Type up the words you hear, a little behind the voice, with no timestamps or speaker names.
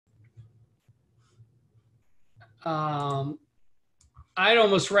I'd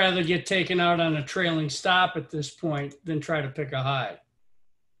almost rather get taken out on a trailing stop at this point than try to pick a high.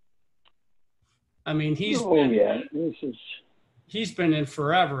 I mean, he's been in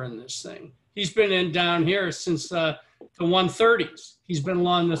forever in this thing. He's been in down here since the 130s. He's been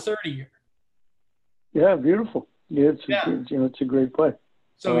long the 30-year. Yeah, beautiful. Yeah, it's a great play.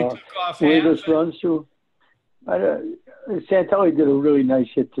 So he took off. Where this runs to, Santelli did a really nice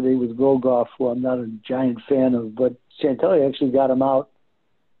hit today with Rogoff, who I'm not a giant fan of, but Santelli actually got him out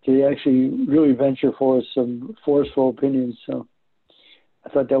to actually really venture for some forceful opinions. So I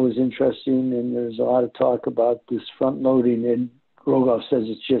thought that was interesting, and there's a lot of talk about this front loading, and Rogoff says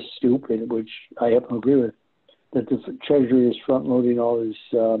it's just stupid, which I happen to agree with, that the Treasury is front loading all this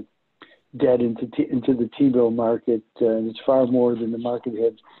debt into the T-bill market, and it's far more than the market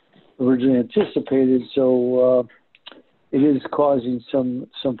had originally anticipated. So it is causing some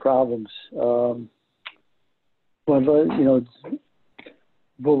problems. But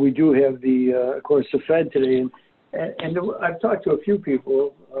but we do have of course, the Fed today, and I've talked to a few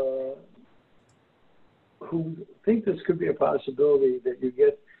people who think this could be a possibility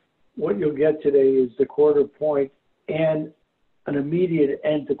that what you'll get today is the quarter point and an immediate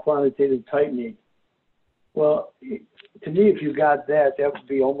end to quantitative tightening. Well, to me, if you got that, that would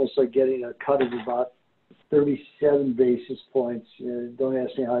be almost like getting a cut of about 37 basis points. Don't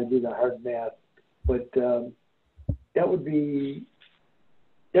ask me how I do the hard math, but that would be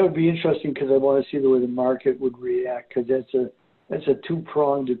interesting, because I want to see the way the market would react, because that's a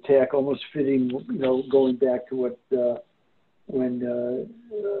two-pronged attack, almost fitting, going back to what when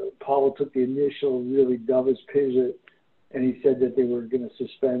Powell took the initial really dovish pivot, and he said that they were going to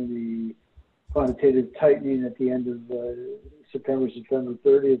suspend the quantitative tightening at the end of September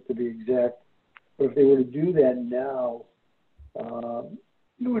 30th to be exact. But if they were to do that now,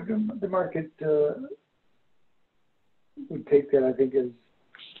 the market would take that, I think, as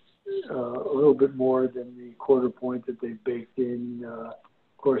a little bit more than the quarter point that they baked in. Of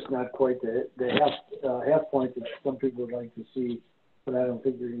course, not quite the half point that some people would like to see, but I don't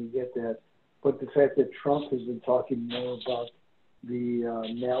think they're going to get that. But the fact that Trump has been talking more about the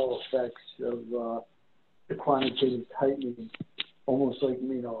narrow effects of the quantitative tightening, almost like, as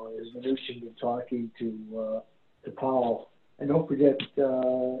Mnuchin been talking to Powell. And don't forget,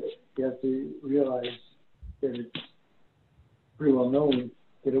 you have to realize that it's pretty well known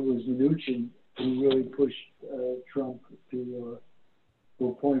that it was Mnuchin who really pushed Trump to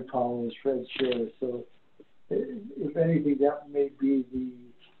appoint Powell as Fed chair. So, if anything, that may be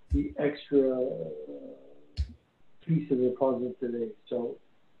the extra piece of the puzzle today. So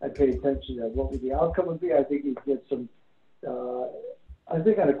I pay attention to that. What would the outcome would be? I think you'd get some. I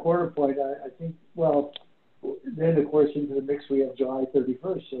think on a quarter point, I think, well, then of course into the mix we have July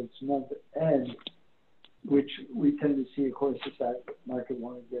 31st, so it's month end, which we tend to see, of course, the stock market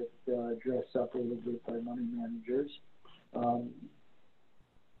want to get dressed up a little bit by money managers.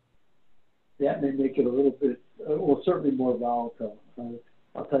 That may make it a little bit, certainly more volatile.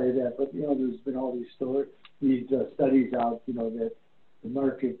 I'll tell you that. But there's been all these studies out, that the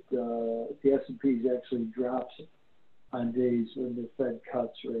market, the S&P actually drops on days when the Fed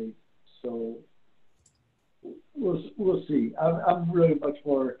cuts rates. So we'll see. I'm really much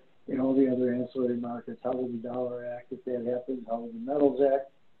more in all the other ancillary markets. How will the dollar act if that happens? How will the metals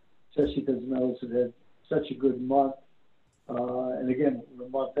act? Especially because the metals have had such a good month. And again, we're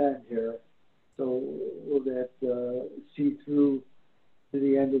month end here. So will that see through to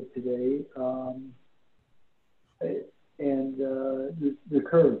the end of today? And the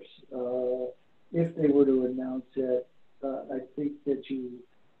curves, if they were to announce that, I think that you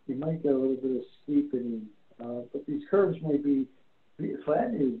might get a little bit of steepening. But these curves may be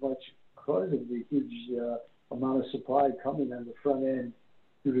flattening as much because of the huge amount of supply coming on the front end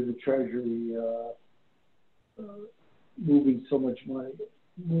due to the Treasury moving so much money,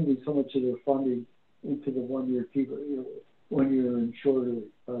 moving so much of their funding into the one-year and shorter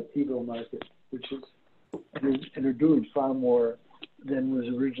T-bill market, which is, and they're doing far more than was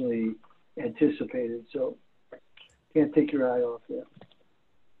originally anticipated. So can't take your eye off that.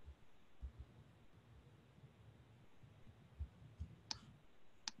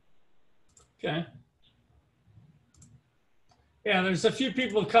 Okay. Yeah, there's a few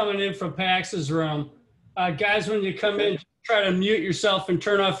people coming in from Pax's room. Guys, when you come in, try to mute yourself and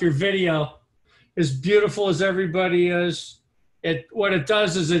turn off your video. As beautiful as everybody is, what it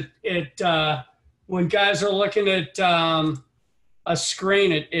does is it when guys are looking at a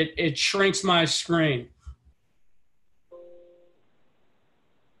screen, it shrinks my screen.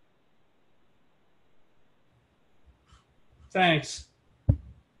 Thanks.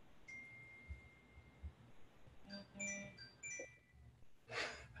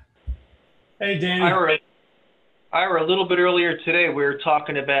 Hey, Danny. Ira, a little bit earlier today, we were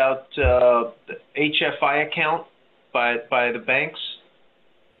talking about the HFI account by the banks.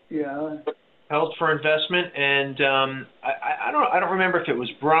 Yeah. Held for investment, and I don't remember if it was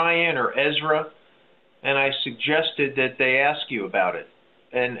Brian or Ezra, and I suggested that they ask you about it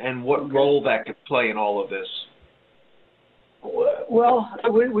and what role that could play in all of this. Well,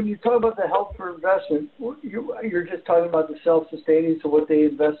 when you talk about the help for investment, you're just talking about the self-sustaining, so what they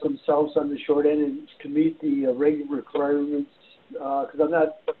invest themselves on the short end and to meet the regular requirements. Because I'm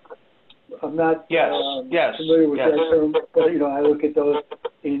not familiar with that term, but I look at those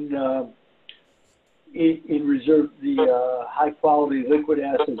in reserve, the high quality liquid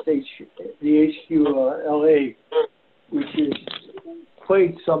assets, the HQLA, which is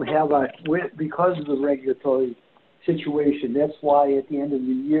played some havoc because of the regulatory situation. That's why at the end of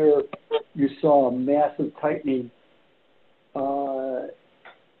the year you saw a massive tightening for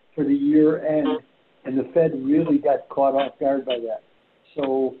the year end, and the Fed really got caught off guard by that.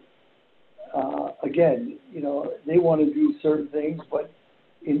 So again, they want to do certain things, but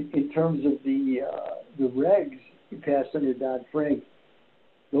in terms of the regs passed under Dodd-Frank,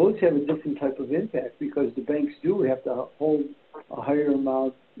 those have a different type of impact because the banks do have to hold a higher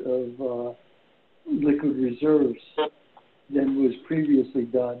amount of liquid reserves than was previously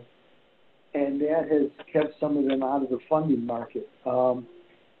done, and that has kept some of them out of the funding market,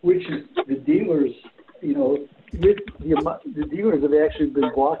 which is the dealers, the dealers have actually been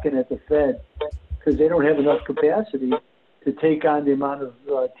balking at the Fed because they don't have enough capacity to take on the amount of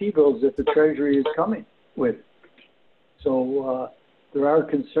T-bills that the Treasury is coming with. So there are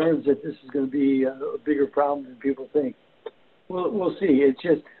concerns that this is going to be a bigger problem than people think. We'll see. It's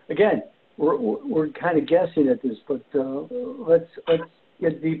just, again, we're kind of guessing at this, but let's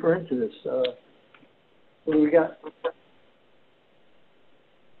get deeper into this. What do we got?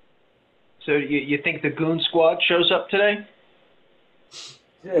 So you think the Goon Squad shows up today?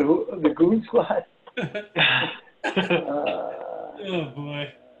 Yeah, the Goon Squad? Oh,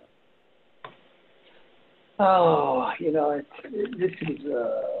 boy. Oh, this is,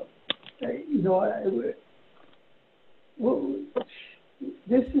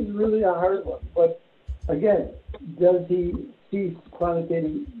 this is really a hard one. But again, does he cease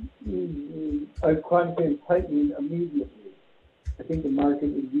quantitative tightening immediately? I think the market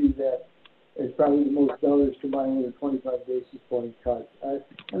would view that as probably the most dollars combined with a 25 basis point cut. I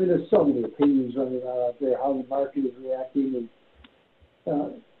mean, there's so many opinions running out there, how the market is reacting.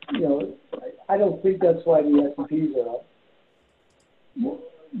 And, I don't think that's why the S&Ps are up.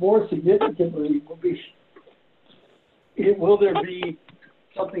 More significantly, will there be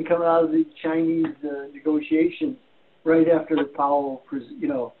something coming out of the Chinese negotiations right after Powell,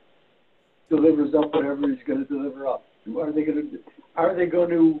 delivers up whatever he's going to deliver up? Are they going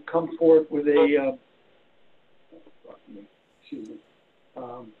to come forth with a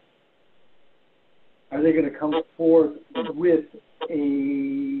are they going to come forth with a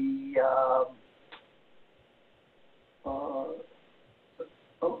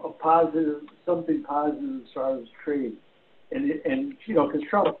positive, something positive as far as trade? And because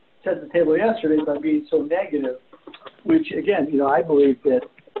Trump set the table yesterday by being so negative, which again, I believe that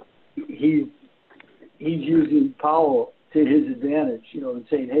he's using Powell to his advantage, and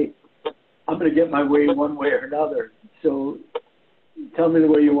saying, hey, I'm going to get my way one way or another. So tell me the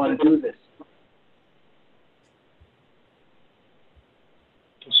way you want to do this.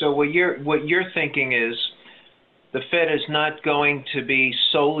 So what you're thinking is the Fed is not going to be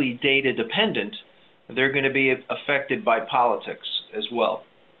solely data dependent. They're going to be affected by politics as well.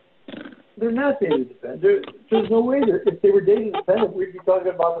 They're not data dependent. There's no way that if they were data dependent, we'd be talking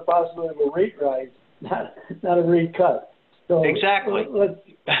about the possibility of a rate rise, not a rate cut. So exactly.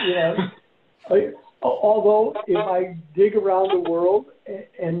 Although if I dig around the world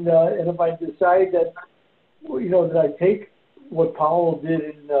and if I decide that that I take what Powell did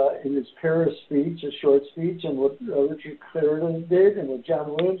in his Paris speech, a short speech, and what Richard Clarendon did and what John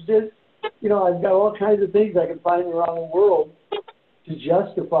Williams did, I've got all kinds of things I can find around the world to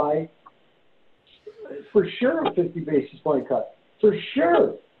justify for sure a 50 basis point cut. For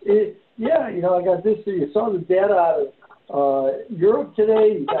sure. I got this. You saw the data out of Europe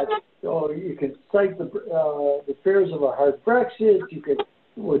today. You can cite the fears of a hard Brexit. You could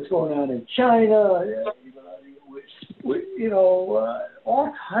what's going on in China.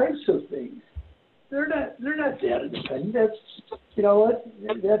 All types of things. They're not data dependent.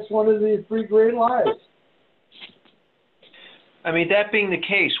 That's one of the three great lies. I mean, that being the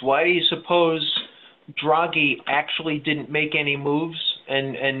case, why do you suppose Draghi actually didn't make any moves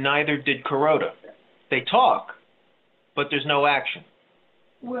and neither did Kuroda? They talk, but there's no action.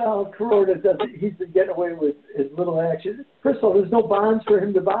 Well, Corona doesn't. He's been getting away with as little action. First of all, there's no bonds for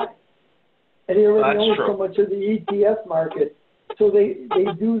him to buy, and he already owns so much of the ETF market. So they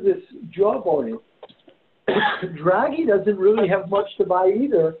do this jawboning. Draghi doesn't really have much to buy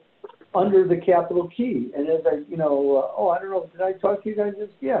either under the capital key. And as I, I don't know, did I talk to you guys?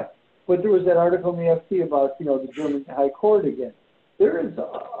 Yeah. But there was that article in the FT about, the German High Court again. There is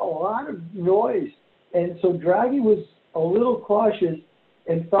a lot of noise. And so Draghi was a little cautious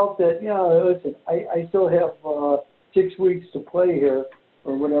and felt that, listen, I still have 6 weeks to play here,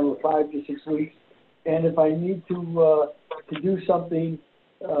 or whatever, 5 to 6 weeks. And if I need to do something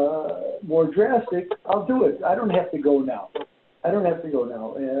more drastic, I'll do it. I don't have to go now. And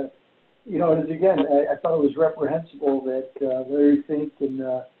again, I thought it was reprehensible that Larry Fink and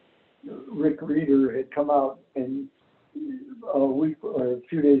Rick Reeder had come out and a week or a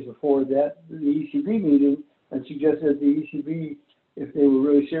few days before that, the ECB meeting, and suggested that the ECB, if they were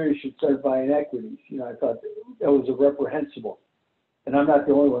really serious, should start buying equities. I thought that was a reprehensible. And I'm not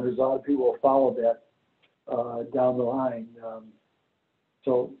the only one. There's a lot of people who follow that down the line.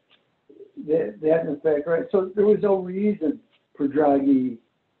 So that in effect, right? So there was no reason for Draghi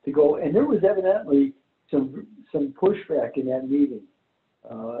to go, and there was evidently some pushback in that meeting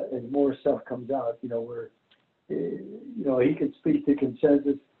as more stuff comes out. Where he could speak to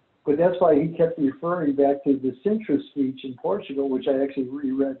consensus, but that's why he kept referring back to the Sintra speech in Portugal, which I actually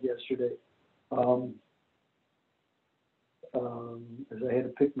reread yesterday. As I had to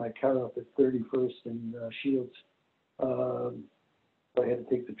pick my car up at 31st and Shields. I had to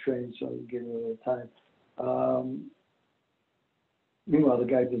take the train, so I didn't get a little time. Meanwhile, the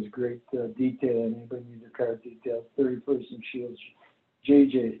guy does great detailing. Anybody needs a car detail? 31st and Shields.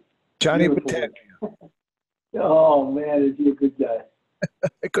 JJ. Johnny Patek. Oh, man, is he a good guy?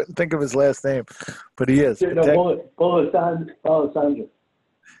 I couldn't think of his last name, but he is. Bolasandra.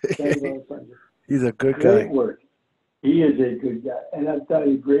 He's a good guy. Great work. He is a good guy. And I'm telling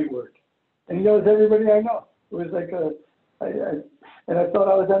you, great work. And he knows everybody I know. It was like and I thought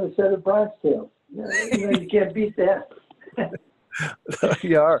I was on the set of Bronx Tales. You can't beat that.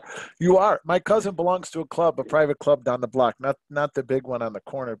 You are. My cousin belongs to a private club down the block, not the big one on the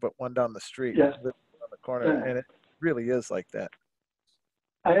corner, but one down the street. Yeah. On the corner, and it really is like that.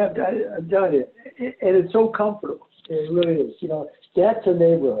 I've done it, and it's so comfortable. It really is. That's a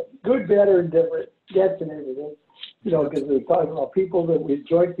neighborhood. Good, bad, or indifferent. That's a neighborhood. Because we're talking about people that we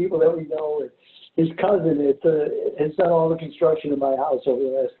joint people that we know. And his cousin has done all the construction in my house over the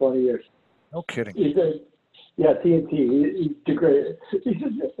last 20 years. No kidding. Yeah, TNT. He's the greatest. He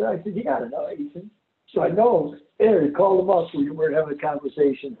said, I said, you got to know. He said, so I know him. He called him up. We were having a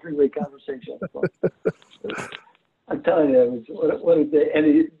conversation, three-way conversation. I'm telling you, what a day. And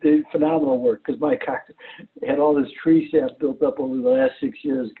he did phenomenal work because my car had all this tree sap built up over the last 6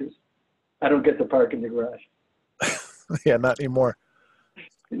 years because I don't get to park in the garage. Yeah, not anymore.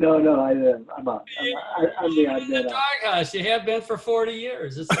 No, I'm out. I'm the odd man out. Doghouse. You have been for 40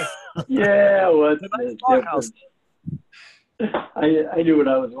 years. It's like, yeah, what's the difference? I knew what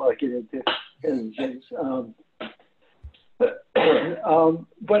I was walking into.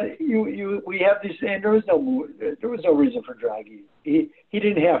 But we have this, and there was no reason for Draghi. He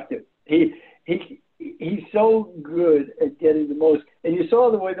didn't have to. He's so good at getting the most, and you saw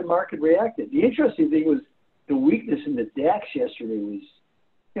the way the market reacted. The interesting thing was the weakness in the DAX yesterday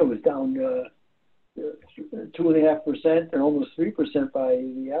was down 2.5% and almost 3% by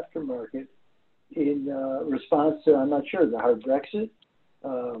the aftermarket in response to, I'm not sure, the hard Brexit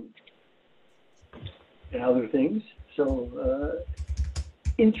and other things. So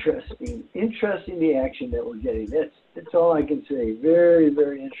interesting the action that we're getting. That's all I can say. Very,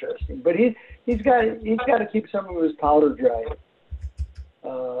 very interesting. But he's got to keep some of his powder dry.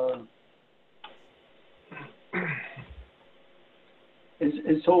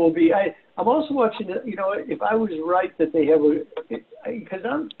 And so will be. I'm also watching. If I was right that they have because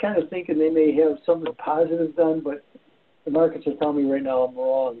I'm kind of thinking they may have something positive done, but the markets are telling me right now I'm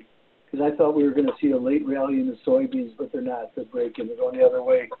wrong. Because I thought we were going to see a late rally in the soybeans, but they're not. They're breaking. They're going the other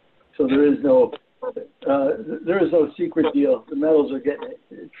way. So there is no secret deal. The metals are getting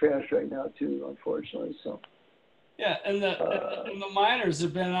trashed right now too, unfortunately. So. Yeah, and the miners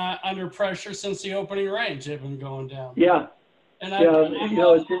have been under pressure since the opening range. They've been going down. Yeah. And I'm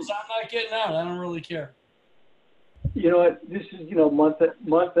not getting out. I don't really care. You know what? This is month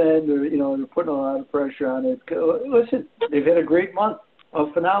end. Or they're putting a lot of pressure on it. Listen, they've had a great month. A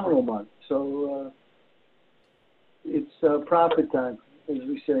phenomenal month. So it's profit time, as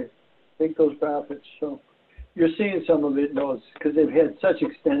we say. Take those profits. So you're seeing some of it, because they've had such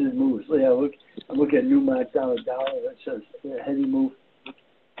extended moves. Yeah, I'm looking at Newmont down $1. That says a heavy move.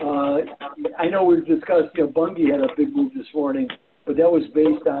 I know we've discussed, Bungie had a big move this morning, but that was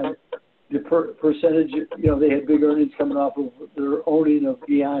based on the percentage, they had big earnings coming off of their owning of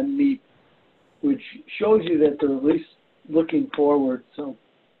Beyond Meat, which shows you that they're at least looking forward. So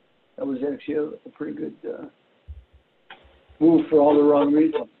that was actually a pretty good move for all the wrong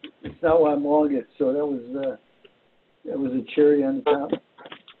reasons. It's not why I'm long it, so that was a cherry on the top.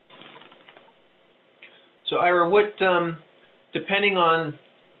 So Ira, what depending on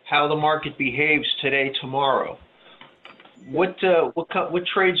how the market behaves today, tomorrow, what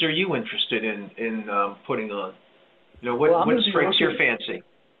trades are you interested in putting on? What strikes your fancy?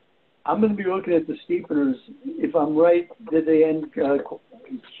 I'm going to be looking at the steepeners. If I'm right, did they end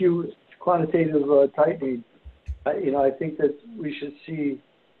quantitative tightening? I think that we should see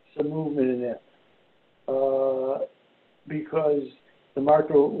some movement in that because the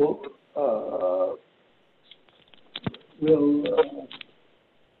market will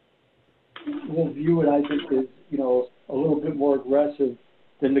view it, I think, as a little bit more aggressive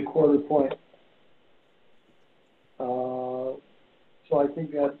than the quarter point. So I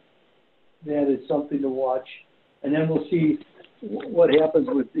think that is something to watch, and then we'll see what happens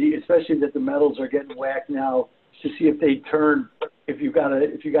with especially that the metals are getting whacked now, to see if they turn, if you got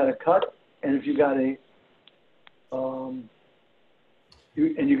a cut, and if you got a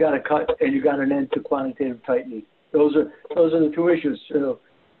you got a cut and you got an end to quantitative tightening. Those are the two issues. So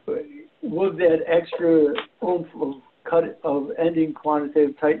would that extra oomph of cut of ending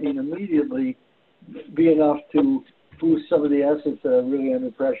quantitative tightening immediately be enough to boost some of the assets that are really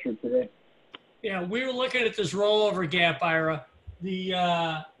under pressure today? Yeah, we were looking at this rollover gap, Ira.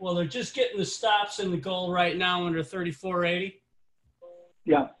 They're just getting the stops in the gold right now under 34.80.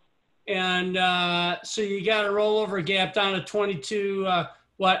 Yeah. And so you got a rollover gap down to 22.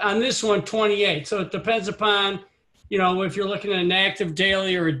 On this one, 28. So it depends upon, if you're looking at an active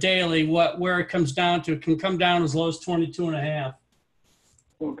daily or a daily, where it comes down to. It can come down as low as 22.5.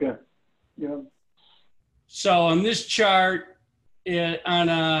 Okay. Yeah. So on this chart,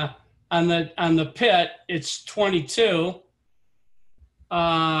 on the pit, it's 22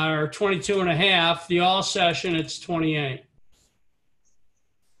 or 22.5. The all session, it's 28.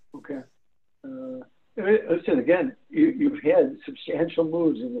 Okay. Listen, again, you've had substantial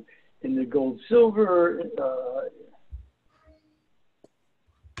moves in the gold, silver.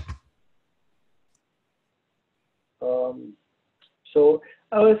 So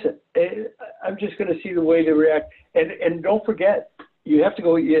listen, I'm just going to see the way they react, and don't forget, you have to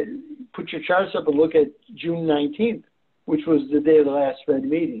go put your charts up and look at June 19th, which was the day of the last Fed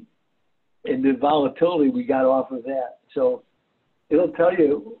meeting, and the volatility we got off of that. So it'll tell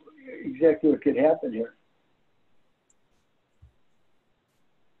you exactly what could happen here.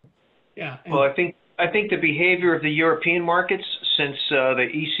 Yeah. Well, I think the behavior of the European markets since the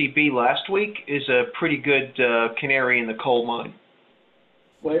ECB last week is a pretty good canary in the coal mine.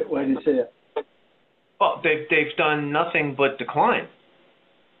 Why do you say that? Well, they've done nothing but decline.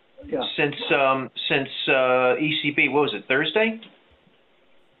 Yeah. Since ECB, what was it, Thursday?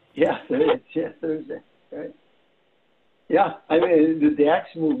 Yeah, Thursday, right? Yeah, I mean, the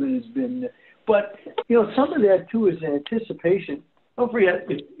DAX movement has been, but, some of that, too, is anticipation. Don't forget,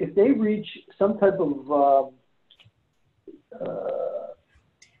 if they reach some type of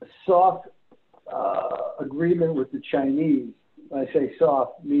soft agreement with the Chinese, I say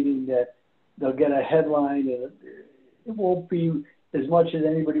soft, meaning that they'll get a headline and it won't be as much as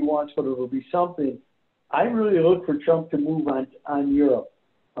anybody wants, but it'll be something. I really look for Trump to move on Europe.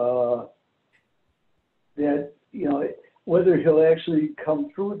 That, whether he'll actually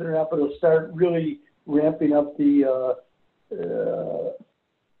come through with it or not, but he'll start really ramping up the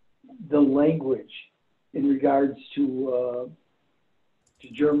language in regards to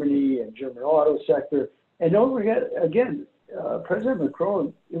Germany and German auto sector. And don't forget, again, President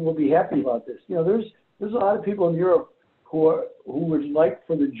Macron will be happy about this. There's a lot of people in Europe who would like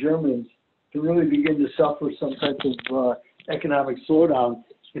for the Germans to really begin to suffer some type of economic slowdown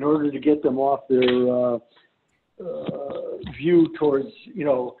in order to get them off their view towards,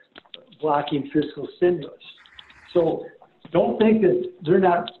 blocking fiscal stimulus. So don't think that they're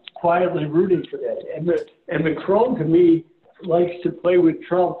not quietly rooting for that. And Macron, to me, likes to play with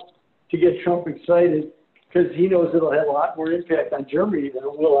Trump to get Trump excited because he knows it'll have a lot more impact on Germany than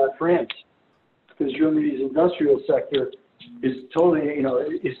it will on France, because Germany's industrial sector is totally,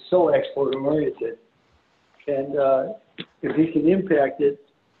 is so export-oriented. And if he can impact it,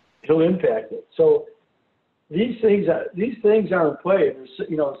 he'll impact it. So these things are in play. There's,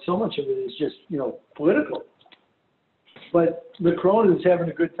 so much of it is just, political. But Macron is having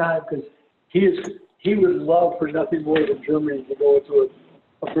a good time because he would love for nothing more than Germany to go into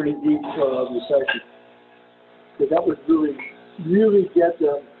a pretty deep recession. So that would really get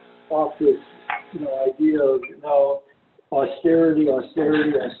them off this, idea of, austerity.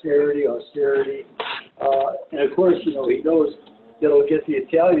 And of course, he knows that he'll get the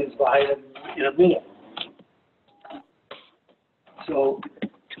Italians behind him in a minute. So,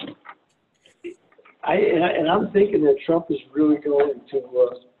 I'm thinking that Trump is really going to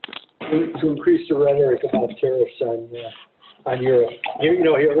increase the rhetoric about tariffs on Europe. He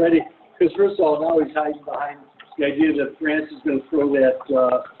already, because first of all, now he's hiding behind the idea that France is going to throw that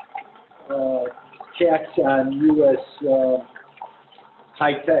tax on U.S.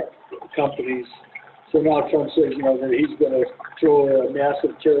 high-tech companies. So now Trump says, that he's going to throw a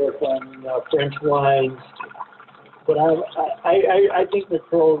massive tariff on French wines. But I think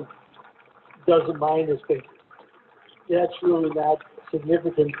Macron doesn't mind this thing. That's really not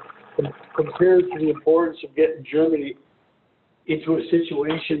significant compared to the importance of getting Germany into a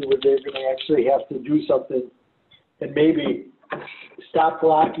situation where they're going to actually have to do something and maybe stop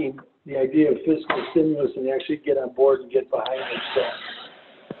blocking the idea of fiscal stimulus and actually get on board and get behind it.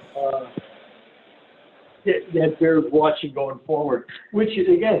 So, that bears watching going forward, which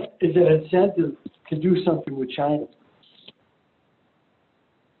again is an incentive to do something with China.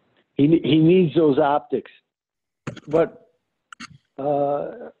 He needs those optics, but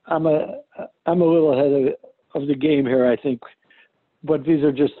I'm a little ahead of the game here, I think. But these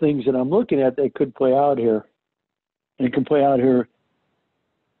are just things that I'm looking at that could play out here, and it can play out here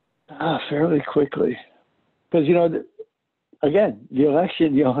fairly quickly, because again, the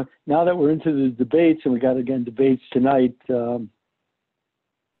election, now that we're into the debates, and we got, again, debates tonight,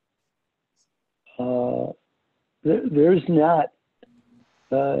 there's not,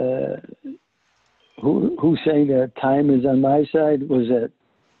 who's saying that time is on my side? Was that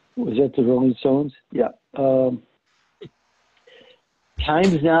the Rolling Stones? Yeah.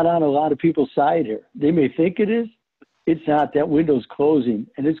 Time's not on a lot of people's side here. They may think it is. It's not. That window's closing,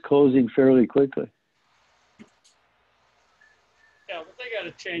 and it's closing fairly quickly. Yeah, but they got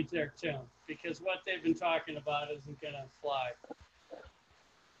to change their tune, because what they've been talking about isn't going to fly.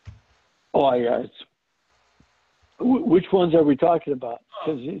 Oh, yeah. Which ones are we talking about?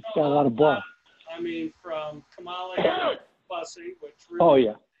 Because it's got a lot of ball. I mean, from Kamala busing, which really oh,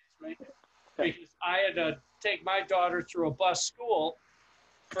 yeah. Me, because I had to take my daughter through a bus school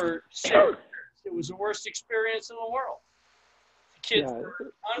for 6 years. It was the worst experience in the world. The kids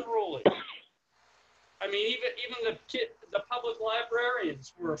were unruly. I mean, even the public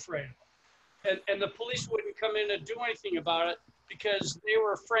librarians were afraid of them. And the police wouldn't come in and do anything about it because they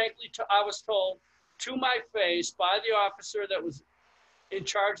were frankly, I was told to my face by the officer that was in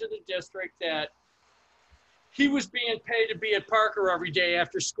charge of the district that he was being paid to be at Parker every day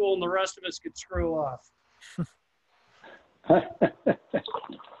after school and the rest of us could screw off.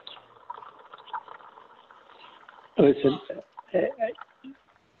 Listen,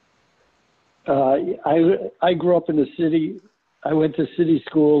 I grew up in the city. I went to city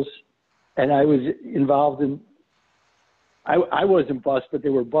schools, and I was involved in. I wasn't bused, but they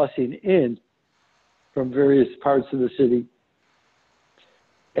were busing in from various parts of the city.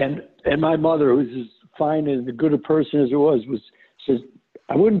 And my mother, who's as fine and as good a person as it was says,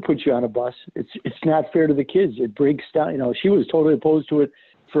 I wouldn't put you on a bus. It's not fair to the kids. It breaks down. She was totally opposed to it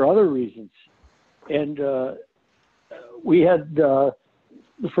for other reasons. And we had the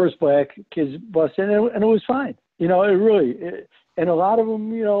first black kids bus in, and it was fine. And a lot of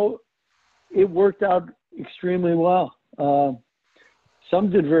them, it worked out extremely well. Some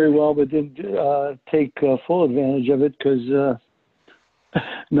did very well, but didn't take full advantage of it because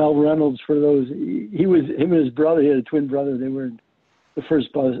Mel Reynolds, for those, him and his brother, he had a twin brother. They were the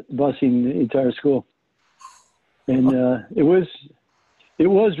first busing the entire school, and it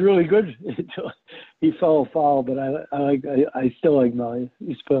was really good until he fell foul. But I still like Mel. He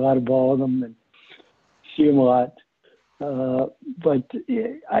used to put a lot of ball in him and see him a lot. But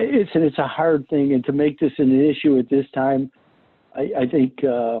it's a hard thing, and to make this an issue at this time, I think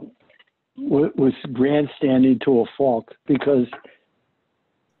was grandstanding to a fault, because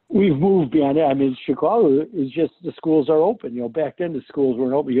we've moved beyond that. I mean, Chicago is just, the schools are open. Back then the schools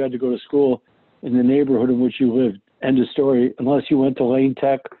weren't open. You had to go to school in the neighborhood in which you lived. End of story. Unless you went to Lane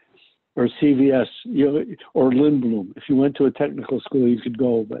Tech or CVS, or Lindblom. If you went to a technical school, you could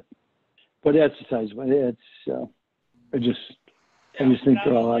go. But that's besides. I just think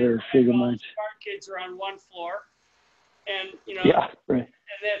there are a lot of figure minds. Our kids are on one floor, and yeah, right. And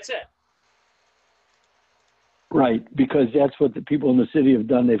that's it. Right, because that's what the people in the city have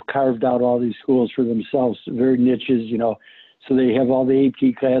done. They've carved out all these schools for themselves, very niches, So they have all the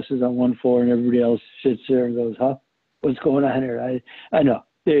AP classes on one floor, and everybody else sits there and goes, "Huh, what's going on here?" I know,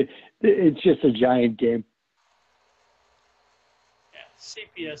 It's just a giant game. Yeah,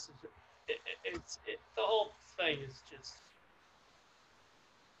 CPS is the whole thing is just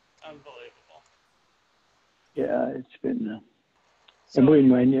unbelievable. Yeah, it's been. So, I'm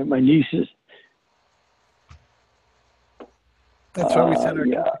bringing my nieces. That's why we send our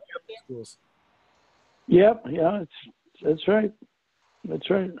Yeah. kids to schools. Yep. Yeah. That's right. That's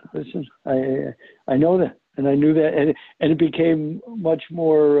right. Listen, I know that, and I knew that, and it became much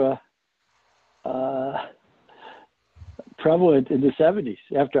more prevalent in the 70s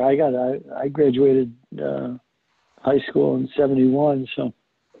after I graduated high school in 71. So.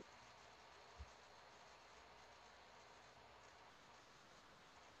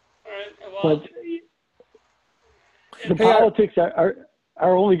 well, But the politics are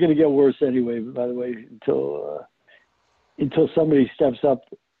only going to get worse anyway. By the way, until somebody steps up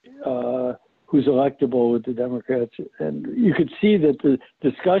who's electable with the Democrats, and you could see that the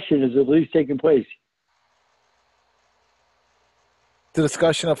discussion is at least taking place. The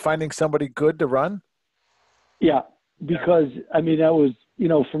discussion of finding somebody good to run. Yeah, because I mean that was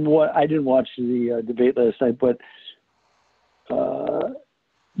from what I didn't watch the debate last night, but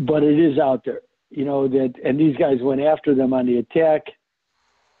it is out there. That, and these guys went after them on the attack.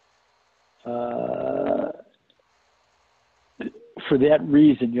 For that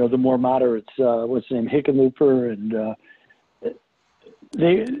reason, the more moderates, what's his name, Hickenlooper, and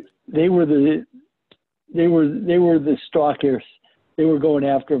they were the stalkers. They were going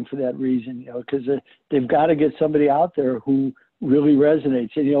after him for that reason, because they've got to get somebody out there who really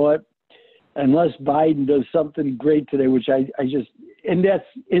resonates. And you know what? Unless Biden does something great today, which I just, and that's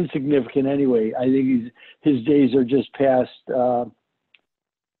insignificant anyway. I think his days are just past.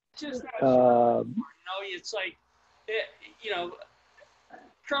 just not it's like,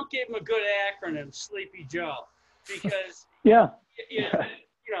 Trump gave him a good acronym, Sleepy Joe, because when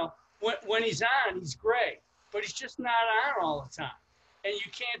he's on, he's great, but he's just not on all the time, and you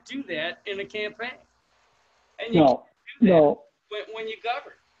can't do that in a campaign, and you can't do that when you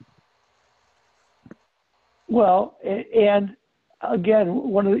govern. Well, and again,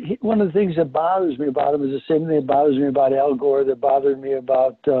 one of the things that bothers me about him is the same thing that bothers me about Al Gore, that bothered me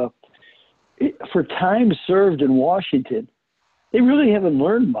about for time served in Washington. They really haven't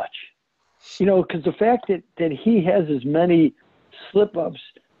learned much, because the fact that he has as many slip-ups.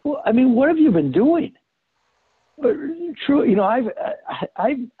 Well, I mean, what have you been doing? True,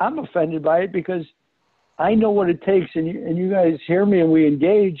 I'm offended by it because I know what it takes, and you guys hear me and we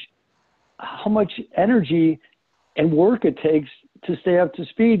engage. How much energy and work it takes to stay up to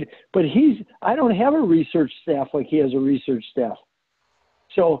speed. But I don't have a research staff like he has a research staff.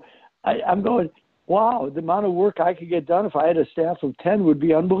 So I'm going, wow, the amount of work I could get done if I had a staff of 10 would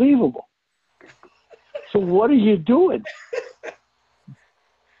be unbelievable. So what are you doing?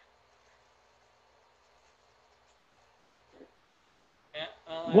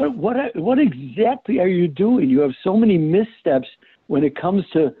 What exactly are you doing? You have so many missteps when it comes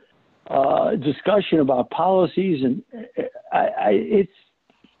to discussion about policies, and it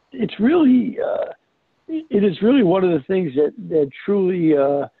is really one of the things that truly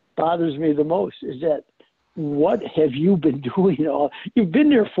bothers me the most is that what have you been doing? You've been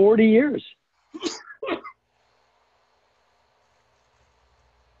there 40 years.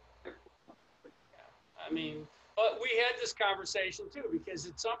 I mean, but we had this conversation too, because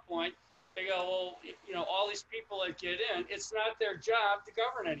at some point they go, well, all these people that get in, it's not their job to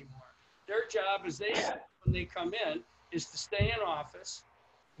govern anymore. Their job, as they say when they come in, is to stay in office,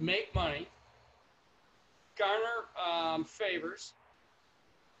 make money, garner favors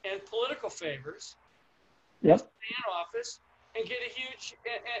and political favors, yep. Stay in office and get a huge,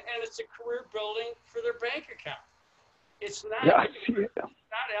 and it's a career building for their bank account. It's not, it's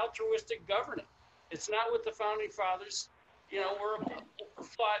not altruistic governing. It's not what the founding fathers,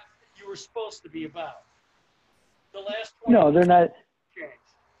 thought you were supposed to be about. The last 20 No, they're not. Changed.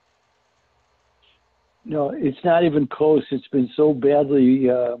 No, it's not even close. It's been so badly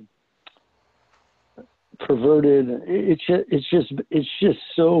perverted. It's just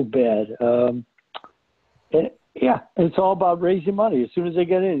so bad. And it's all about raising money. As soon as they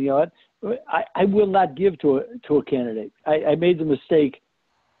get in, I will not give to a candidate. I made the mistake,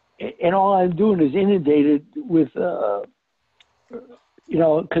 and all I'm doing is inundated with,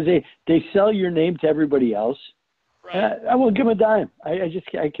 because they sell your name to everybody else. Right. I won't give them a dime. I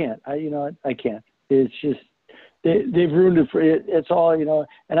can't. I can't. It's just they've ruined it for it. It's all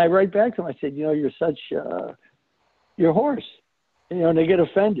And I write back to them. I said, you're such you're hoarse. And they get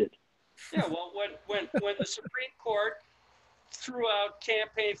offended. Yeah. Well, when the Supreme Court threw out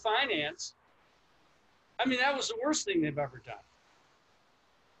campaign finance, I mean that was the worst thing they've ever done.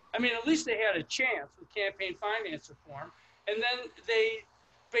 I mean, at least they had a chance with campaign finance reform. And then they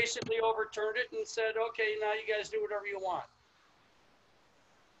basically overturned it and said, okay, now you guys do whatever you want.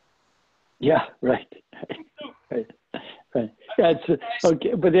 Yeah, right. That's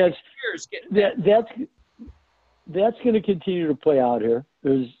okay, but that's going to continue to play out here.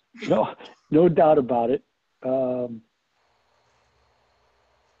 There's no doubt about it. So,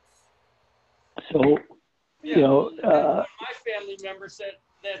 yeah, my family member said,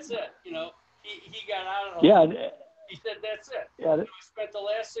 that's it. He got out of the hole. He said, that's it. Yeah. We spent the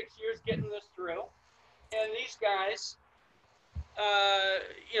last 6 years getting this through. And these guys,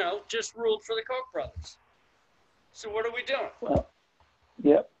 just ruled for the Koch brothers. So what are we doing? Well,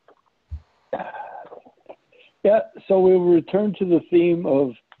 yeah. Yeah, so we'll return to the theme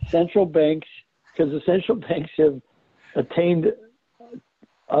of central banks, because the central banks have attained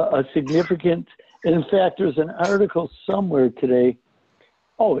a significant, and in fact, there's an article somewhere today.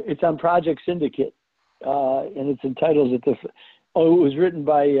 Oh, it's on Project Syndicate, and it's entitled, it was written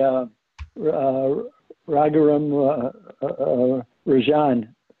by Raghuram Rajan,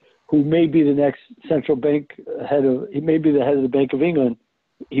 who may be the next central bank he may be the head of the Bank of England.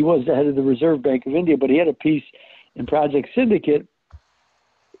 He was the head of the Reserve Bank of India, but he had a piece in Project Syndicate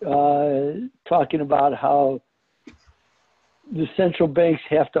talking about how the central banks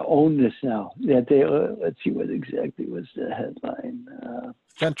have to own this now. That they let's see what exactly was the headline.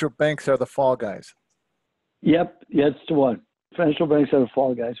 Central banks are the fall guys. Yep, that's the one. Central banks are the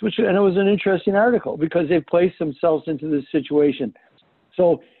fall guys, and it was an interesting article because they placed themselves into this situation.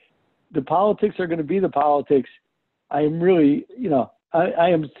 So the politics are going to be the politics. I am really, I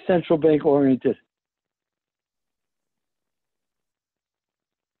am central bank oriented.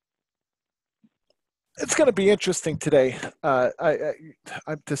 It's going to be interesting today,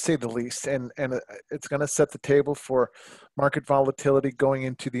 to say the least, and it's going to set the table for market volatility going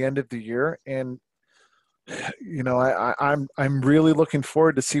into the end of the year. And I'm really looking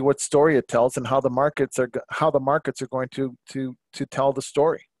forward to see what story it tells and how the markets are going to tell the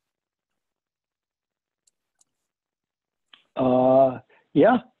story.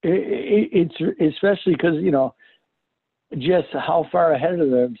 It's especially because just how far ahead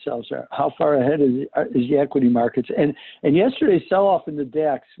of themselves are. How far ahead is the equity markets? And yesterday's sell-off in the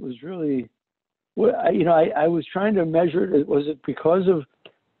DAX was really, I was trying to measure it. Was it because of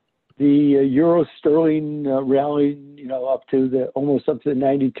the euro sterling rally, almost up to the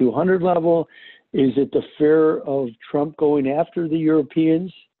 9,200 level? Is it the fear of Trump going after the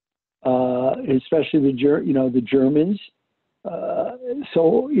Europeans, especially the Germans?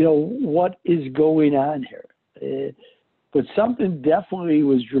 So what is going on here? But something definitely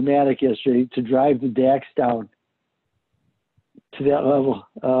was dramatic yesterday to drive the DAX down to that level,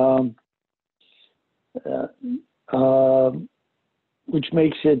 which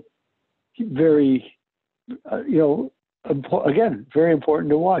makes it very, again, very important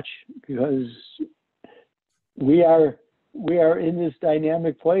to watch because we are in this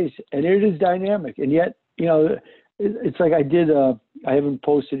dynamic place, and it is dynamic, and yet it's like I haven't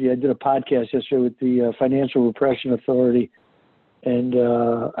posted yet. I did a podcast yesterday with the Financial Repression Authority, and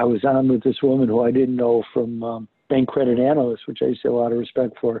I was on with this woman who I didn't know from Bank Credit Analyst, which I used to have a lot of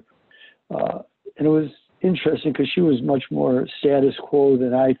respect for. And it was interesting because she was much more status quo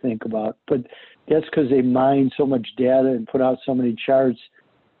than I think about. But that's because they mine so much data and put out so many charts,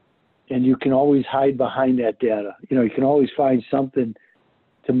 and you can always hide behind that data. You can always find something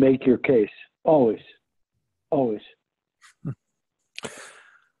to make your case. Always.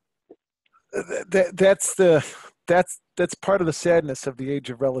 That's part of the sadness of the age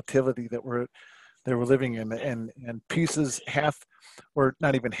of relativity that we're living in, and pieces, or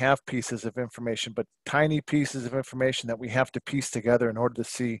not even half pieces of information, but tiny pieces of information that we have to piece together in order to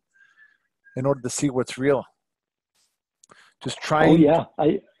see what's real. Just trying.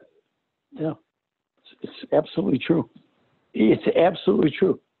 It's absolutely true. It's absolutely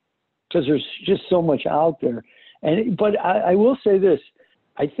true. Because there's just so much out there. But I will say this.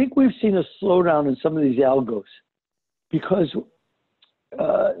 I think we've seen a slowdown in some of these algos because,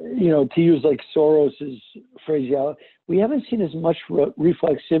 to use like Soros's phraseology, we haven't seen as much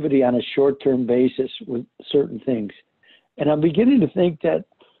reflexivity on a short-term basis with certain things. And I'm beginning to think that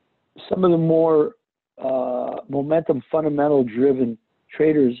some of the more momentum, fundamental-driven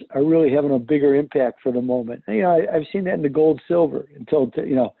traders are really having a bigger impact for the moment. I've seen that in the gold, silver until,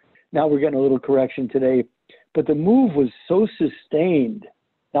 now we're getting a little correction today, but the move was so sustained.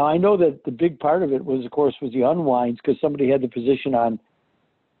 Now I know that the big part of it was, of course, was the unwinds because somebody had the position on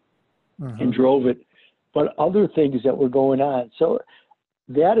and drove it, but other things that were going on. So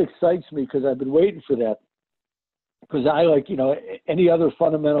that excites me because I've been waiting for that. because I, like, you know, any other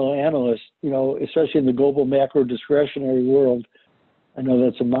fundamental analyst, you know, especially in the global macro discretionary world, I know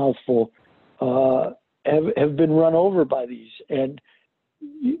that's a mouthful, have been run over by these. And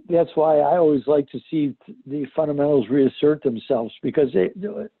that's why I always like to see the fundamentals reassert themselves, because they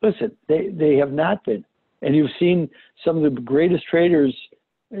have not been. And you've seen some of the greatest traders,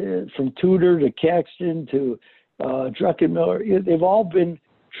 from Tudor to Caxton to Druckenmiller, they've all been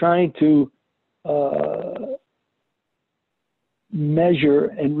trying to measure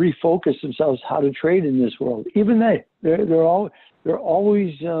and refocus themselves how to trade in this world. Even they're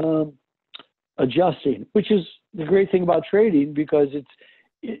always adjusting, which is the great thing about trading, because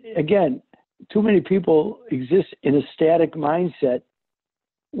again, too many people exist in a static mindset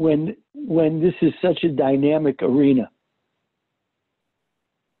when this is such a dynamic arena.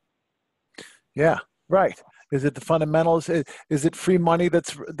 Yeah, right. Is it the fundamentals? Is it free money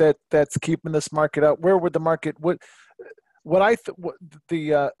that's keeping this market up? Where would the market?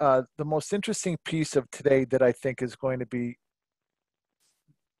 The most interesting piece of today that I think is going to be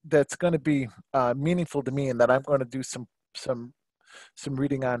meaningful to me, and that I'm going to do some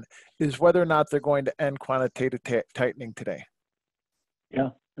reading on, is whether or not they're going to end quantitative tightening today. Yeah,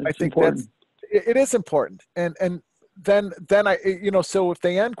 I think important. it is important, and then I, you know, so if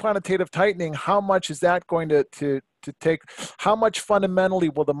they end quantitative tightening, how much is that going to take? How much fundamentally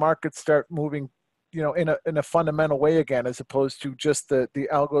will the market start moving, you know, in a fundamental way again, as opposed to just the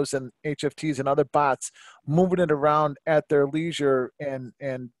algos and HFTs and other bots moving it around at their leisure and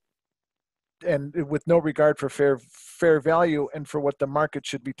with no regard for fair value and for what the market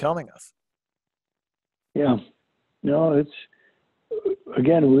should be telling us. Yeah, no, it's,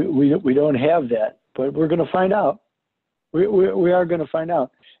 again, we don't have that, but we're going to find out. We are going to find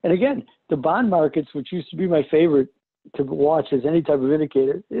out. And again, the bond markets, which used to be my favorite to watch as any type of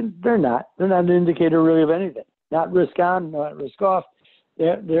indicator, they're not an indicator really of anything. Not risk on, not risk off. They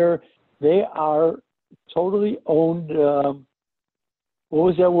are totally owned. What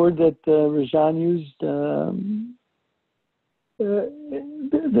was that word that Rajan used?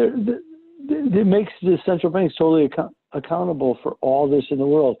 It makes the central banks totally accountable for all this in the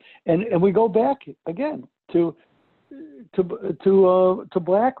world. And we go back again to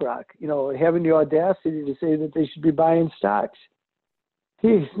BlackRock, you know, having the audacity to say that they should be buying stocks.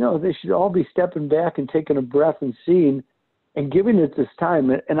 Geez, no, they should all be stepping back and taking a breath and seeing and giving it this time.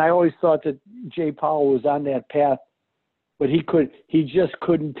 And I always thought that Jay Powell was on that path, but he just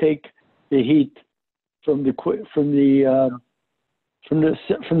couldn't take the heat from the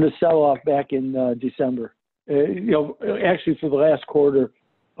sell-off back in December. You know, actually for the last quarter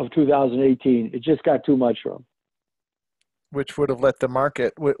of 2018, it just got too much for him. Which would have let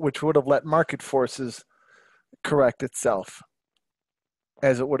market forces correct itself,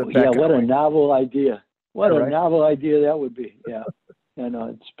 as it would have. Yeah, what a novel idea! What a novel idea that would be. Yeah, I know,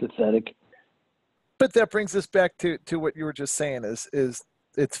 it's pathetic. But that brings us back to what you were just saying. Is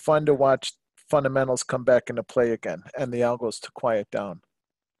it's fun to watch fundamentals come back into play again, and the algos to quiet down.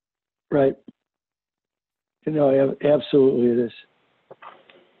 Right. You know, absolutely it is.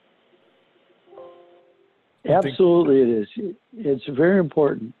 Absolutely, it is. It's very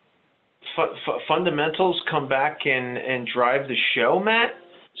important. Fundamentals come back and drive the show, Matt.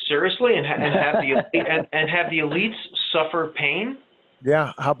 Seriously, and have the elites suffer pain.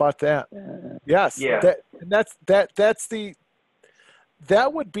 Yeah, how about that? Yes. Yeah.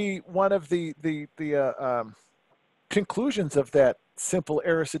 That would be one of the conclusions of that simple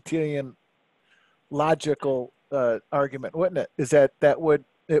Aristotelian logical argument, wouldn't it? Is that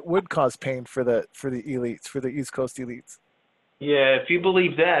it would cause pain for the elites, for the East Coast elites. Yeah, if you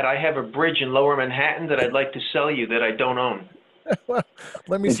believe that, I have a bridge in Lower Manhattan that I'd like to sell you that I don't own. Well,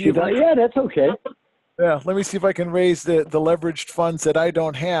 let me see. Yeah, that's okay. Yeah, let me see if I can raise the leveraged funds that I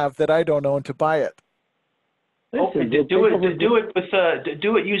don't have, that I don't own, to buy it. Listen, do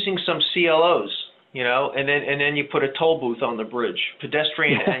it using some CLOs, you know, and then you put a toll booth on the bridge,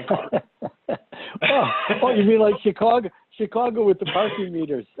 pedestrian and car. Oh, you mean like Chicago with the parking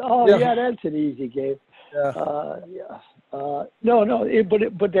meters? Oh, yeah, that's an easy game. Yeah.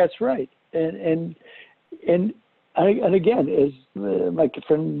 But that's right. And again, as my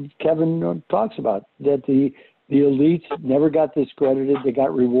friend Kevin talks about, that the elites never got discredited; they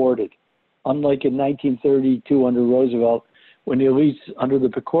got rewarded. Unlike in 1932 under Roosevelt, when the elites under the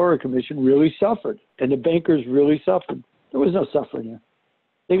Pecora Commission really suffered, and the bankers really suffered. There was no suffering here;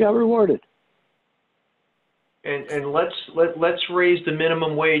 they got rewarded. And let's raise the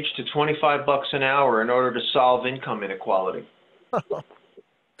minimum wage to $25 an hour in order to solve income inequality.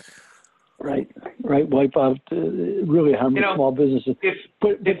 Right. Wipe out really harming small businesses.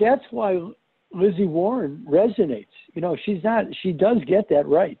 But that's why Lizzie Warren resonates. You know, she does get that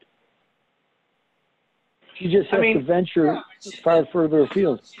right. She just has to venture far further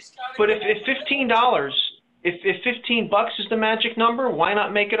afield. But if $15, if $15 is the magic number, why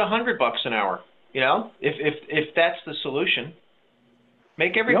not make it $100 an hour? You know, if that's the solution,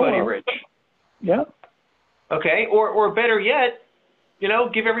 make everybody rich. Yeah. Okay. Or better yet, you know,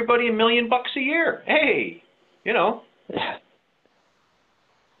 give everybody $1 million a year. Hey, you know. Yeah.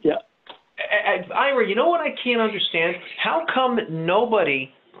 Ira, you know what I can't understand? How come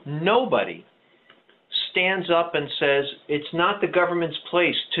nobody stands up and says it's not the government's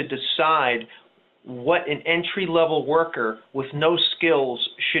place to decide what an entry-level worker with no skills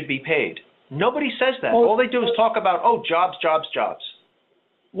should be paid? Nobody says that. All they do is talk about, jobs, jobs, jobs.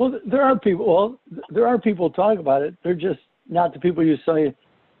 Well, there are people talk about it. They're just not the people you say,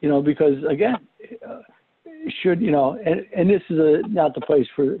 you know, because again, should, you know, and this is not the place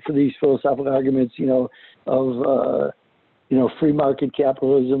for these philosophical arguments, you know, of, you know, free market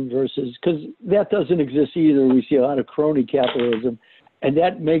capitalism versus, because that doesn't exist either. We see a lot of crony capitalism, and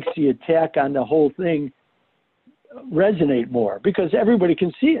that makes the attack on the whole thing resonate more because everybody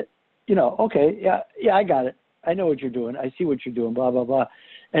can see it. You know, okay, yeah, I got it. I know what you're doing. I see what you're doing, blah, blah, blah.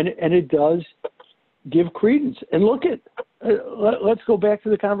 And it does give credence. And look at, let's go back to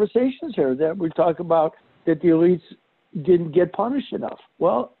the conversations here that we talk about that the elites didn't get punished enough.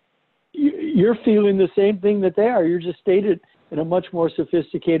 Well, you're feeling the same thing that they are. You're just stated in a much more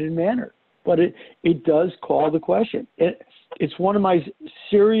sophisticated manner. But it does call the question. It's one of my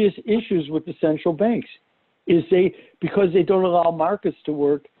serious issues with the central banks is because they don't allow markets to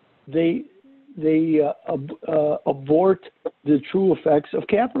work, they abort the true effects of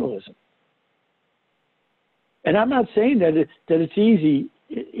capitalism. And I'm not saying that it's easy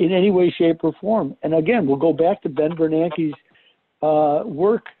in any way, shape, or form. And again, we'll go back to Ben Bernanke's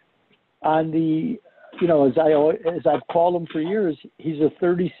work on the, you know, as I've called him for years, he's a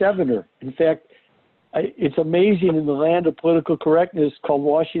 37er. In fact, it's amazing in the land of political correctness called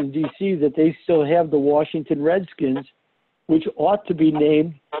Washington, D.C., that they still have the Washington Redskins, which ought to be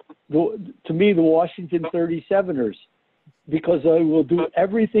named, to me, the Washington 37ers, because they will do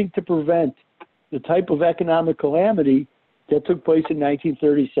everything to prevent the type of economic calamity that took place in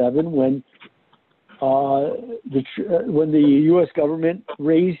 1937 when the U.S. government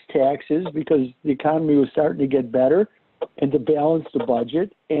raised taxes because the economy was starting to get better and to balance the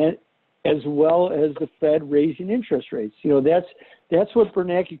budget, and as well as the Fed raising interest rates. You know, that's what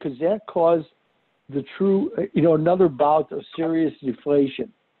Bernanke, because that caused the true, you know, another bout of serious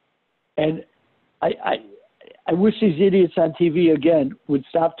deflation. And I wish these idiots on TV, again, would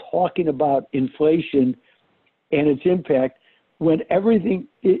stop talking about inflation and its impact when everything,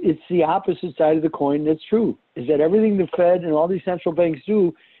 it's the opposite side of the coin that's true, is that everything the Fed and all these central banks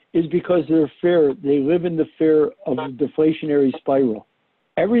do is because they're fear. They live in the fear of a deflationary spiral.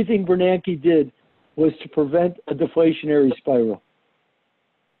 Everything Bernanke did was to prevent a deflationary spiral.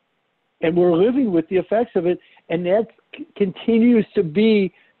 And we're living with the effects of it, and that continues to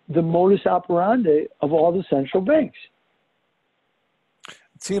be the modus operandi of all the central banks.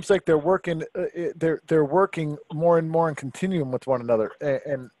 It seems like they're working. They're working more and more in continuum with one another,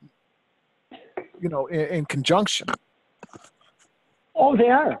 and you know, in conjunction. Oh, they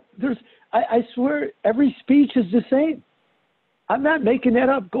are. I swear, every speech is the same. I'm not making that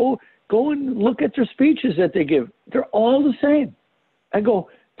up. Go and look at their speeches that they give. They're all the same. I go,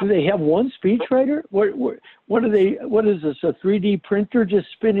 do they have one speechwriter? What are they? What is this? A 3D printer just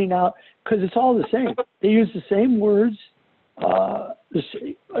spinning out? Because it's all the same. They use the same words.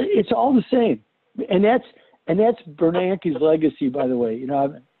 It's all the same, and that's Bernanke's legacy, by the way. You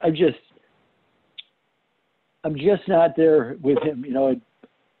know, I'm just not there with him. You know, it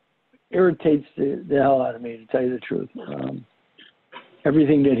irritates the hell out of me, to tell you the truth.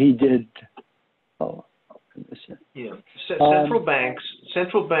 Everything that he did. Yeah, central banks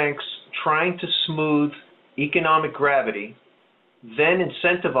trying to smooth economic gravity, then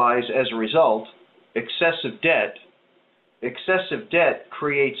incentivize as a result excessive debt. Excessive debt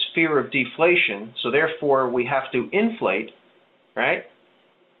creates fear of deflation, so therefore we have to inflate, right?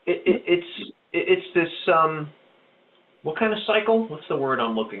 It's this what kind of cycle? What's the word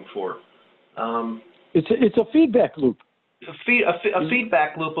I'm looking for? It's a feedback loop. A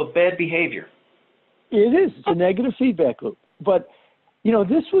feedback loop of bad behavior. It is. It's a negative feedback loop. But, you know,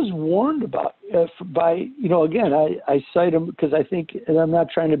 this was warned about by, you know, again, I cite him because I think, and I'm not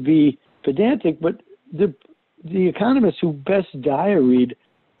trying to be pedantic, but the economist who best diaried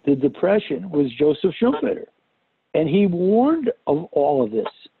the Depression was Joseph Schumpeter. And he warned of all of this.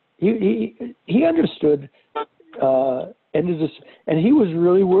 He understood and he was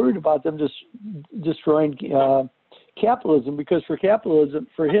really worried about them just destroying capitalism, because capitalism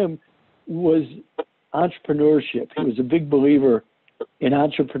for him was entrepreneurship. He was a big believer in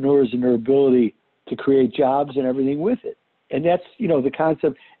entrepreneurs and their ability to create jobs and everything with it. And that's, the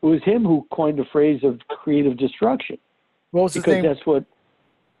concept. It was him who coined the phrase of creative destruction. What was his name? Because that's what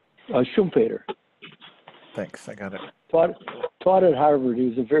Schumpeter. Thanks, I got it. Taught at Harvard. He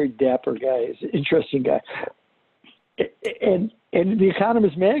was a very dapper guy. He's an interesting guy. And The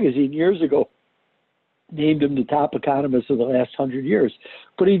Economist magazine years ago named him the top economist of the last 100 years.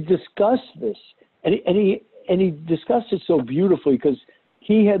 But he discussed this, and he discussed it so beautifully, because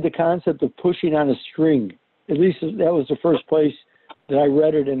he had the concept of pushing on a string. At least that was the first place that I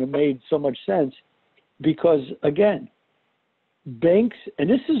read it, and it made so much sense. Because, again, banks, and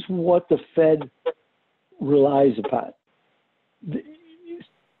this is what the Fed relies upon.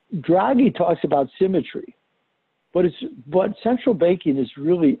 Draghi talks about symmetry, but central banking is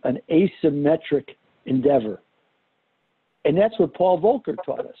really an asymmetric endeavor. And that's what Paul Volcker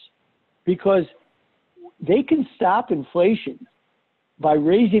taught us, because they can stop inflation by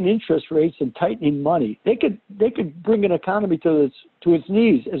raising interest rates and tightening money. They could bring an economy to its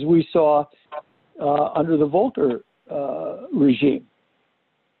knees, as we saw under the Volcker regime,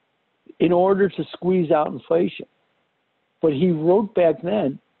 in order to squeeze out inflation. But he wrote back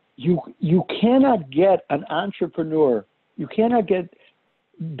then, you cannot get an entrepreneur, you cannot get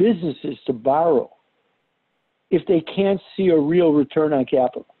businesses to borrow if they can't see a real return on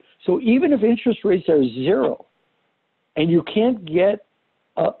capital. So even if interest rates are zero and you can't get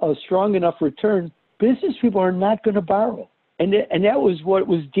a strong enough return, business people are not going to borrow. And that was what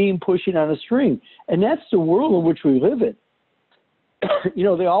was deemed pushing on a string. And that's the world in which we live in.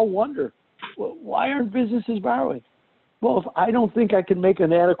 They all wonder, well, why aren't businesses borrowing? Well, if I don't think I can make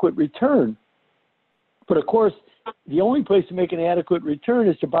an adequate return, but of course, the only place to make an adequate return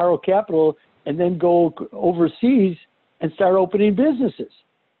is to borrow capital and then go overseas and start opening businesses,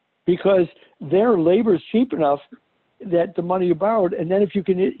 because their labor is cheap enough that the money you borrowed, and then if you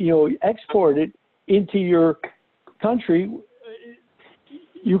can, export it into your country,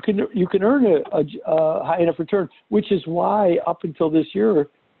 you can earn a high enough return, which is why up until this year,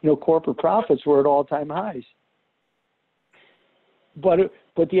 corporate profits were at all-time highs. But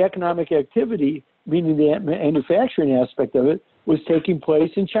the economic activity, meaning the manufacturing aspect of it, was taking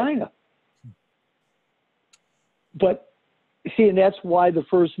place in China. But see, and that's why the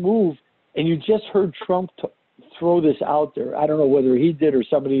first move, and you just heard Trump throw this out there. I don't know whether he did or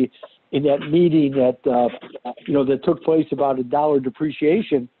somebody in that meeting that that took place about a dollar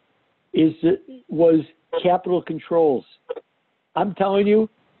depreciation, was capital controls. I'm telling you,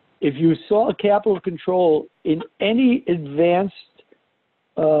 if you saw a capital control in any advanced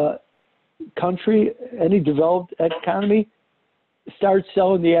country, any developed economy, start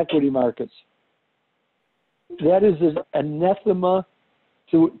selling the equity markets. That is as anathema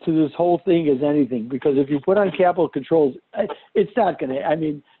to this whole thing as anything, because if you put on capital controls, it's not going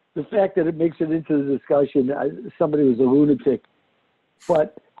to, the fact that it makes it into the discussion, somebody was a lunatic,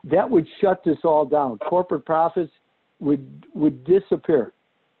 but that would shut this all down. Corporate profits would disappear.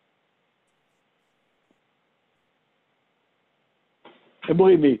 And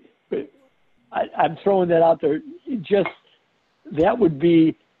believe me, I'm throwing that out there. That would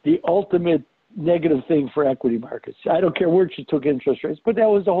be the ultimate negative thing for equity markets. I don't care where you took interest rates, but that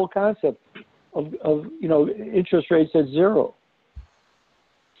was the whole concept of interest rates at zero.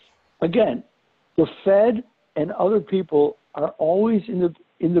 Again, the Fed and other people are always in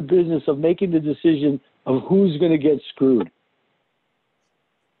the business of making the decision of who's going to get screwed.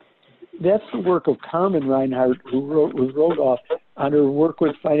 That's the work of Carmen Reinhardt, who wrote with Rogoff on her work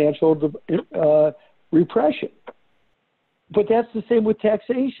with financial repression. But that's the same with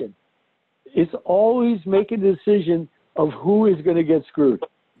taxation. It's always making a decision of who is going to get screwed.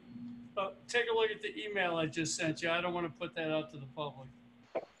 Take a look at the email I just sent you. I don't want to put that out to the public.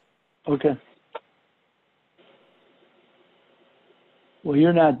 Okay. Well,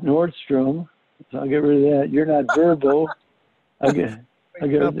 you're not Nordstrom, so I'll get rid of that. You're not Verbo. I'll get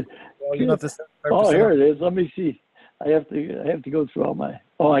Oh, here it is. Let me see. I have to go through all my.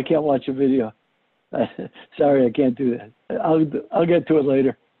 Oh, I can't watch a video. Sorry, I can't do that. I'll get to it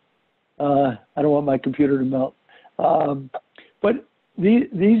later. I don't want my computer to melt. But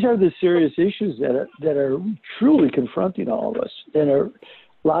these are the serious issues that are truly confronting all of us, that are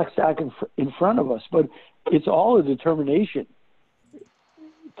lock, stock in front of us. But it's all a determination.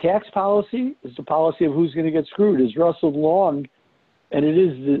 Tax policy is the policy of who's going to get screwed. Is Russell Long, and it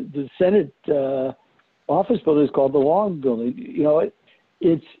is the Senate office building is called the Long Building.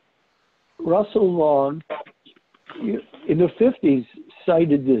 It's Russell Long in the 50s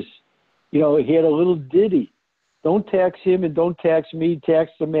cited this. You know, he had a little ditty. Don't tax him and don't tax me,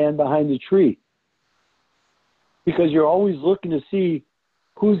 tax the man behind the tree. Because you're always looking to see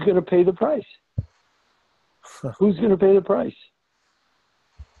who's going to pay the price. Who's going to pay the price?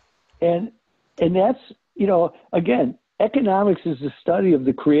 And that's, you know, again, economics is the study of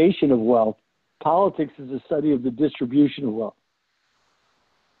the creation of wealth. Politics is the study of the distribution of wealth.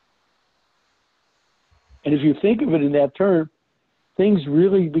 And if you think of it in that term, things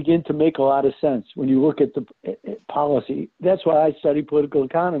really begin to make a lot of sense when you look at the policy. That's why I study political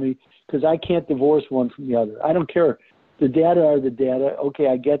economy, because I can't divorce one from the other. I don't care. The data are the data. Okay,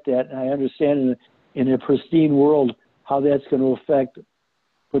 I get that, and I understand in a pristine world how that's going to affect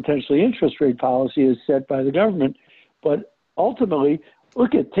potentially interest rate policy as set by the government. But ultimately,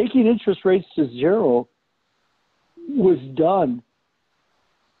 look at taking interest rates to zero was done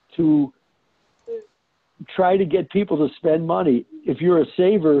to try to get people to spend money. If you're a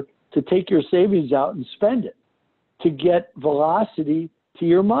saver, to take your savings out and spend it, to get velocity to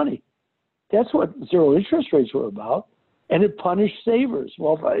your money. That's what zero interest rates were about. And it punished savers.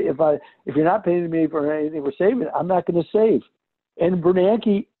 Well, if you're not paying me for anything for saving, I'm not going to save. And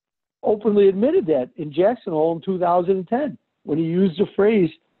Bernanke openly admitted that in Jackson Hole in 2010 when he used the phrase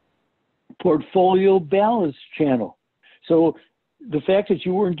portfolio balance channel. So the fact that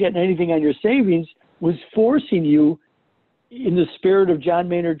you weren't getting anything on your savings was forcing you, in the spirit of John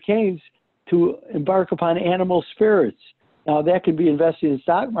Maynard Keynes, to embark upon animal spirits. Now, that can be investing in the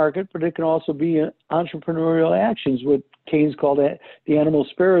stock market, but it can also be entrepreneurial actions, what Keynes called the animal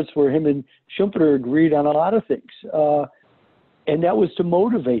spirits, where him and Schumpeter agreed on a lot of things. And that was to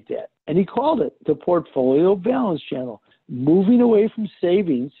motivate that. And he called it the portfolio balance channel, moving away from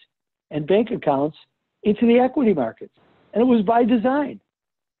savings and bank accounts into the equity markets. And it was by design.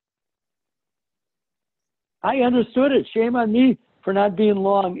 I understood it. Shame on me for not being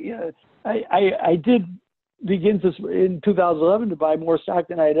long. I did begin to, in 2011, to buy more stock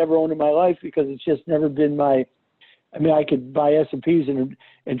than I had ever owned in my life, because it's just never been my, I mean, I could buy S&Ps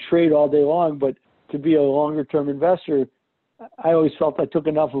and trade all day long, but to be a longer term investor, I always felt I took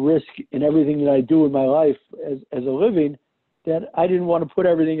enough risk in everything that I do in my life as a living that I didn't want to put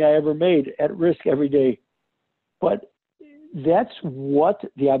everything I ever made at risk every day. But that's what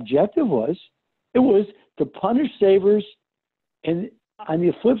the objective was. It was to punish savers, and on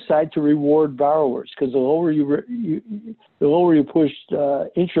the flip side, to reward borrowers, because the lower you pushed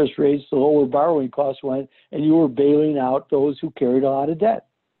interest rates, the lower borrowing costs went, and you were bailing out those who carried a lot of debt.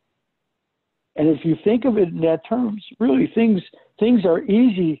 And if you think of it in that terms, really things are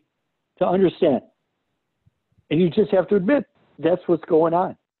easy to understand, and you just have to admit that's what's going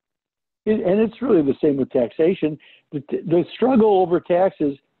on. And it's really the same with taxation. The struggle over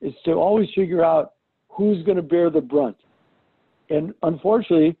taxes is to always figure out who's going to bear the brunt. And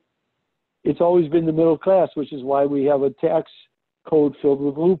unfortunately, it's always been the middle class, which is why we have a tax code filled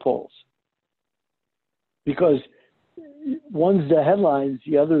with loopholes. Because one's the headlines,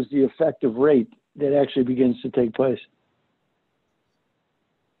 the other's the effective rate that actually begins to take place.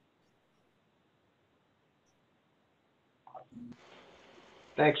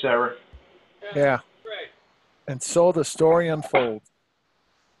 Thanks, Ira. Yeah. Right. And so the story unfolds.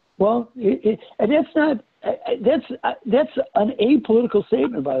 Well, and that's not, that's an apolitical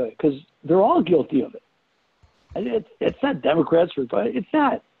statement, by the way, because they're all guilty of it. And it's not Democrats, but it's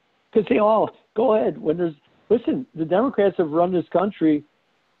not, because they all go ahead. Listen, the Democrats have run this country,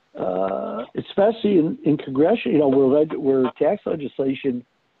 especially in congression, where tax legislation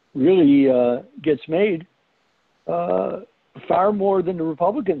really gets made, far more than the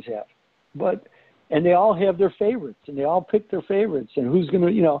Republicans have. And they all have their favorites, and they all pick their favorites, and who's going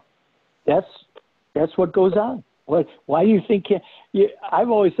to, that's what goes on. Why do you think? I've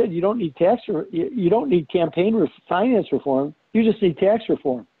always said you don't need you don't need campaign finance reform. You just need tax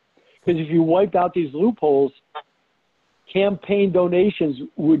reform, because if you wiped out these loopholes, campaign donations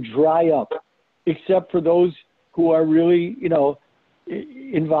would dry up, except for those who are really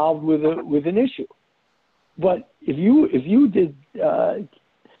involved with an issue. But if you did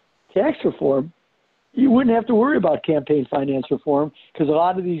tax reform, you wouldn't have to worry about campaign finance reform, because a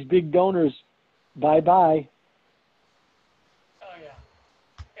lot of these big donors, bye-bye. Oh, yeah.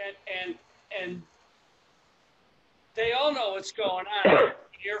 And they all know what's going on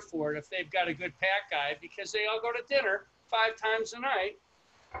here for it if they've got a good PAC guy, because they all go to dinner 5 times a night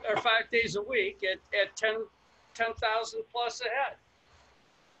or 5 days a week at 10,000 plus a head.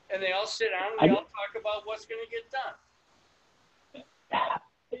 And they all sit down and they all talk about what's going to get done.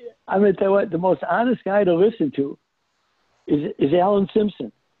 I'm going to tell you what, the most honest guy to listen to is Alan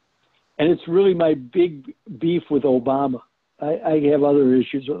Simpson. and it's really my big beef with Obama. I have other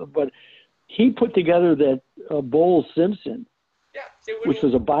issues with him, but he put together that Bowles-Simpson, which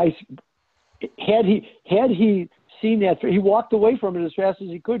was a buy. Had he seen that, he walked away from it as fast as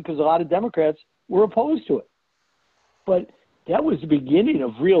he could because a lot of Democrats were opposed to it. But that was the beginning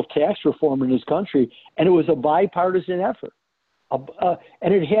of real tax reform in this country, and it was a bipartisan effort.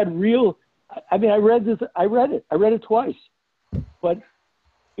 And it had real. I mean, I read it twice, but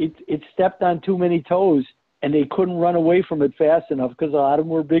it stepped on too many toes, and they couldn't run away from it fast enough because a lot of them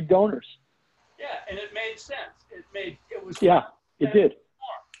were big donors. Yeah, and it made sense. It was. Yeah, it did.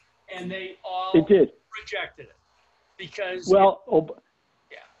 And they all rejected it because. Well,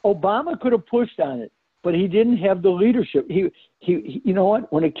 Obama could have pushed on it, but he didn't have the leadership. He you know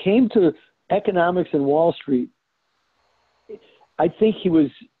what? When it came to economics and Wall Street, I think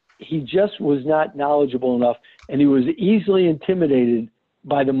he just was not knowledgeable enough, and he was easily intimidated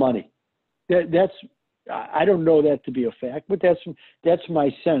by the money. I don't know that to be a fact, but that's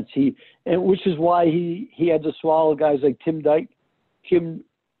my sense. Which is why he had to swallow guys like Tim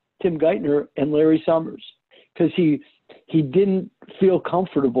Geithner and Larry Summers, because he didn't feel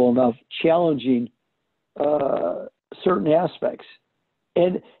comfortable enough challenging certain aspects.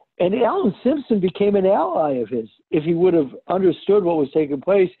 And Alan Simpson became an ally of his if he would have understood what was taking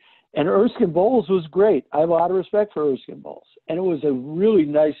place. And Erskine Bowles was great. I have a lot of respect for Erskine Bowles. And it was a really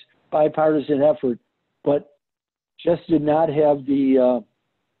nice bipartisan effort, but just did not have the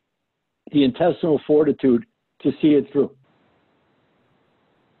intestinal fortitude to see it through.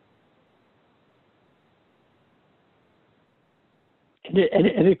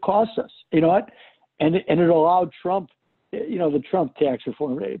 And it cost us, you know what? And it allowed Trump, the Trump tax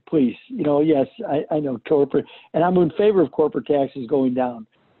reform. Please, yes, I know corporate, and I'm in favor of corporate taxes going down,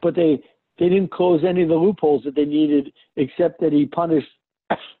 but they didn't close any of the loopholes that they needed, except that he punished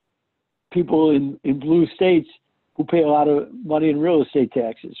people in blue states who pay a lot of money in real estate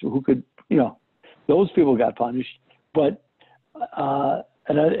taxes, who could, those people got punished. But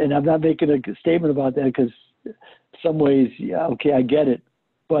and I'm not making a statement about that because some ways, yeah, okay, I get it.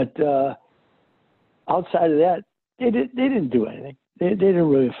 But outside of that, they didn't do anything. They didn't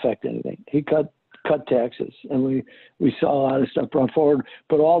really affect anything. He cut taxes, and we saw a lot of stuff brought forward.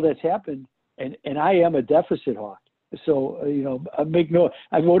 But all that's happened, and I am a deficit hawk. So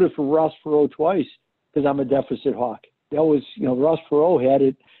I voted for Ross Perot twice because I'm a deficit hawk. That was, Ross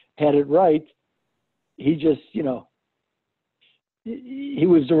Perot had it right. He just, he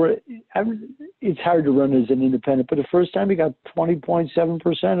was it's hard to run as an independent, but the first time he got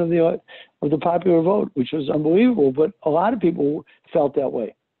 20.7% of the popular vote, which was unbelievable. But a lot of people felt that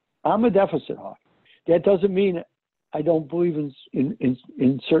way. I'm a deficit hawk. That doesn't mean I don't believe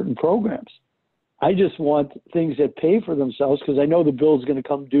in certain programs. I just want things that pay for themselves because I know the bill is going to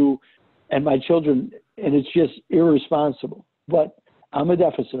come due, and my children, and it's just irresponsible. But I'm a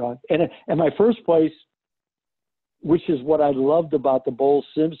deficit hawk, and my first place, which is what I loved about the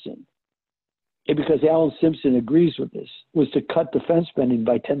Bowles-Simpson, and because Alan Simpson agrees with this, was to cut defense spending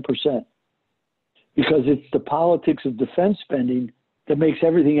by 10%. Because it's the politics of defense spending that makes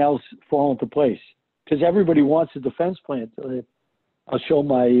everything else fall into place. Because everybody wants a defense plan. I'll show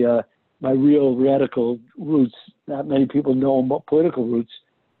my real radical roots. Not many people know about political roots.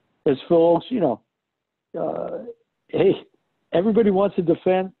 As Phil Oakes, hey, everybody wants a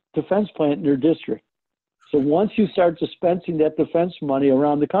defense plant in their district. So once you start dispensing that defense money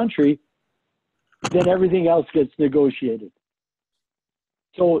around the country, then everything else gets negotiated.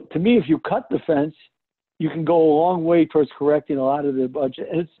 So to me, if you cut defense, you can go a long way towards correcting a lot of the budget.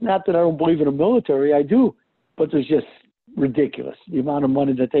 And it's not that I don't believe in the military, I do, but there's just ridiculous. The amount of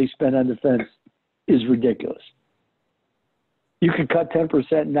money that they spend on defense is ridiculous. You can cut 10%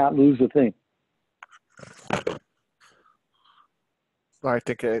 and not lose a thing. I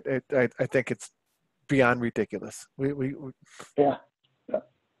think it's beyond ridiculous. Yeah.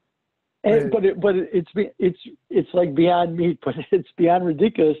 But it's like beyond meat, but it's beyond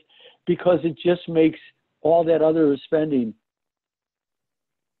ridiculous because it just makes all that other spending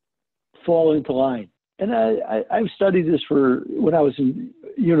fall into line. And I've studied this when I was in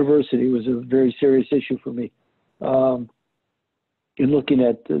university. It was a very serious issue for me in looking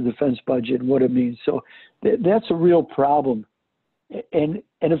at the defense budget and what it means. So that's a real problem. And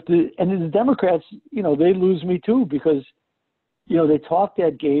the Democrats, they lose me too because, they talk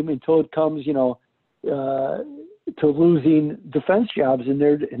that game until it comes, to losing defense jobs in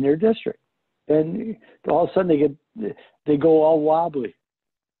their district, and all of a sudden they go all wobbly.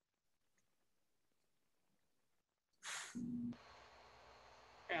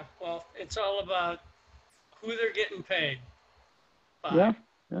 Yeah, well, it's all about who they're getting paid by. Yeah,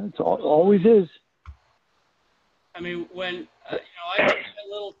 It always is. I mean, when, I took a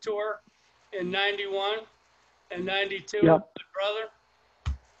little tour in 91 and 92 with my brother.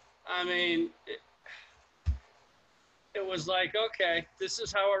 I mean, it was like, okay, this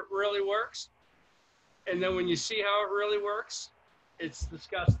is how it really works. And then when you see how it really works, it's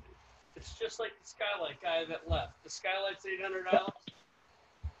disgusting. It's just like the skylight guy that left. The skylight's $800.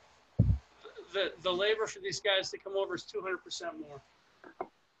 The labor for these guys to come over is 200% more.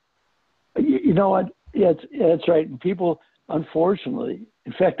 You know what? Yeah, that's right. And people, unfortunately,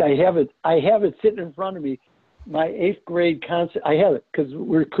 in fact, I have it sitting in front of me. My 8th grade I have it because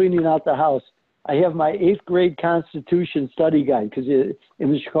we're cleaning out the house. I have my 8th grade Constitution study guide because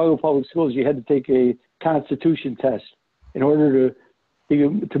in the Chicago Public Schools you had to take a Constitution test in order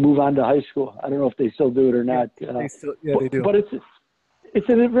to move on to high school. I don't know if they still do it or not. They do. But it's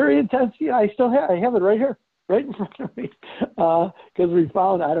a very intense. Yeah, I have it right here, right in front of me, because we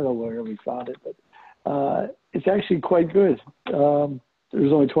found, I don't know where we found it, but it's actually quite good.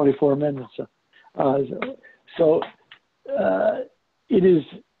 There's only 24 amendments, so it is.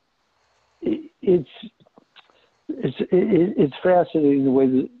 It's fascinating the way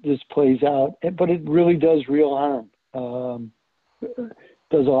that this plays out, but it really does real harm.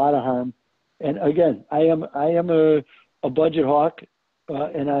 Does a lot of harm, and again, I am a budget hawk,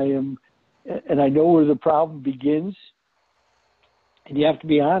 and I know where the problem begins, and you have to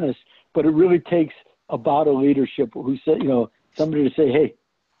be honest. But it really takes a bout of leadership who said, somebody to say, hey,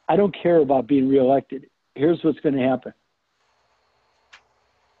 I don't care about being reelected. Here's what's going to happen.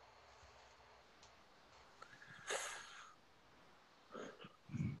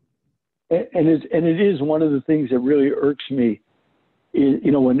 And it is one of the things that really irks me, is,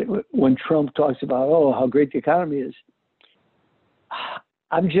 when Trump talks about, oh, how great the economy is.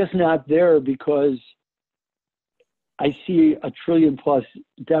 I'm just not there because I see a $1 trillion+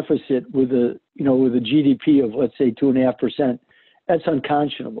 deficit with a GDP of, let's say, 2.5%. That's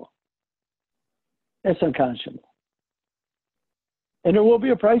unconscionable. That's unconscionable. And there will be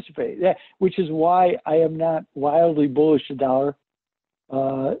a price to pay, which is why I am not wildly bullish the dollar.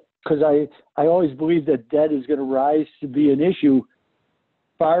 Because I always believe that debt is going to rise to be an issue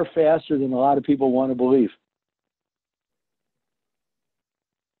far faster than a lot of people want to believe.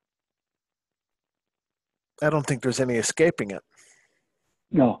 I don't think there's any escaping it.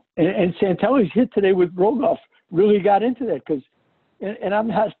 No. And Santelli's hit today with Rogoff really got into that because, and I'm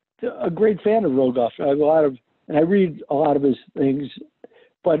not a great fan of Rogoff. I have and I read a lot of his things,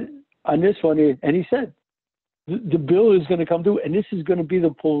 but on this one, and he said, the bill is going to come through, and this is going to be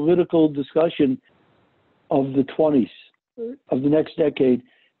the political discussion of the 20s, of the next decade,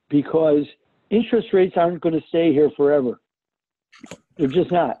 because interest rates aren't going to stay here forever. They're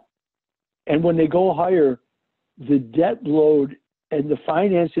just not. And when they go higher, the debt load and the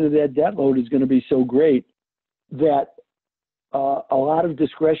financing of that debt load is going to be so great that a lot of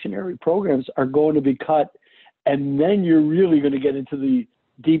discretionary programs are going to be cut, and then you're really going to get into the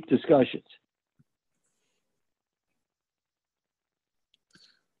deep discussions.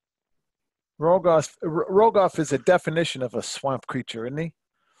 Rogoff is a definition of a swamp creature, isn't he?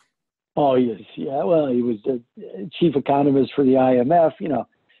 Oh, yes. Yeah. Well, he was the chief economist for the IMF,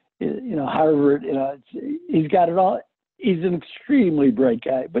 Harvard, he's got it all. He's an extremely bright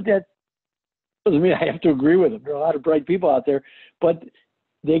guy, but that doesn't mean I have to agree with him. There are a lot of bright people out there, but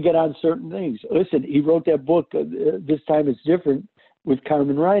they get on certain things. Listen, he wrote that book, This Time It's Different, with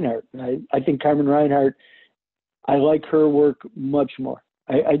Carmen Reinhart. And I think Carmen Reinhart, I like her work much more.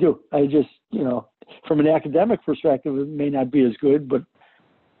 I do. I just, from an academic perspective, it may not be as good, but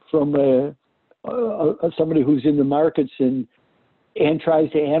from somebody who's in the markets and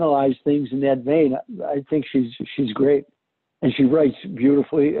tries to analyze things in that vein, I think she's great. And she writes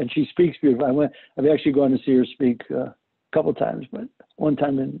beautifully, and she speaks beautifully. I've actually gone to see her speak a couple times, but one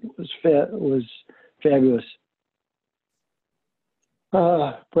time it was fabulous.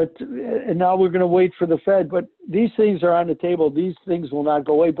 And now we're going to wait for the Fed. But these things are on the table. These things will not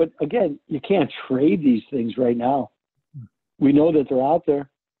go away. But again, you can't trade these things right now. We know that they're out there.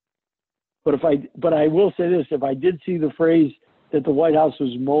 But I will say this: if I did see the phrase that the White House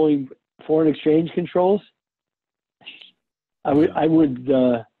was mulling foreign exchange controls, I would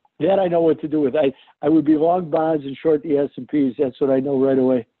that I know what to do with. I would be long bonds and short the S&Ps. That's what I know right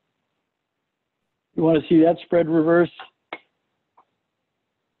away. You want to see that spread reverse?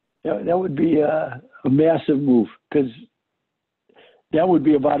 That would be a massive move, because that would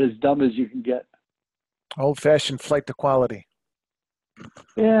be about as dumb as you can get. Old-fashioned flight to quality.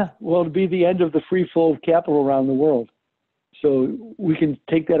 Yeah, well, it'd be the end of the free flow of capital around the world. So we can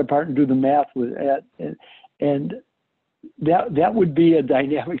take that apart and do the math with that. And that would be a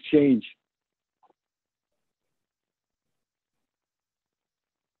dynamic change.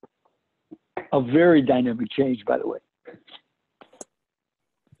 A very dynamic change, by the way.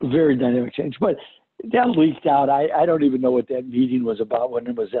 Very dynamic change. But that leaked out. I don't even know what that meeting was about when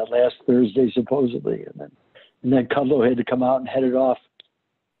it was that last Thursday, supposedly. And then Kudlow had to come out and head it off.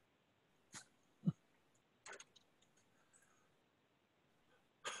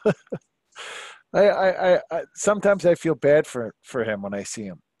 I sometimes I feel bad for him when I see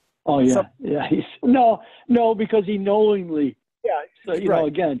him. Oh yeah, yeah. No, because he knowingly. Yeah. So you know,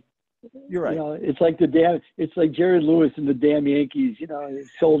 again, you're right. You know, it's like it's like Jerry Lewis and the damn Yankees. You know, he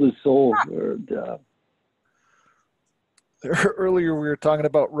sold his soul. Earlier we were talking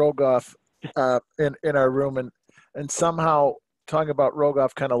about Rogoff in our room, and somehow talking about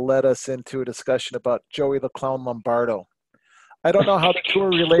Rogoff kind of led us into a discussion about Joey the Clown Lombardo. I don't know how the two are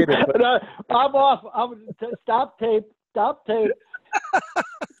related, but I'm off. Stop tape. Stop tape.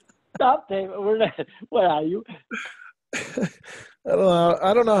 Stop tape. We're not. What are you?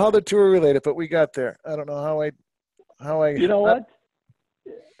 I don't know how the two are related, but we got there. I don't know how I. You know what?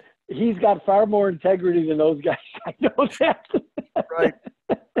 He's got far more integrity than those guys. I know that. Right.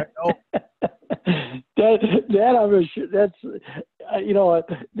 I know. That I'm sure. That's you know what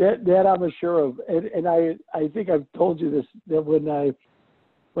that I'm sure of, and I think I've told you this, that when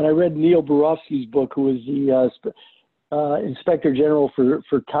I read Neil Borofsky's book, who was the Inspector General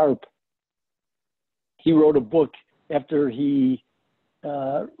for TARP, he wrote a book after he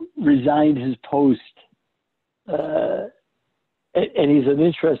resigned his post, and he's an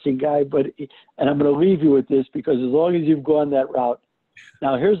interesting guy. And I'm going to leave you with this, because as long as you've gone that route,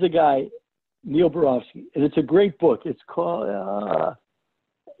 now here's the guy, Neil Borofsky, and it's a great book. It's called.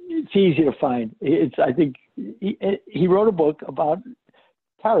 It's easy to find. I think he wrote a book about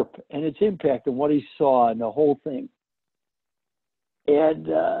TARP and its impact and what he saw and the whole thing. And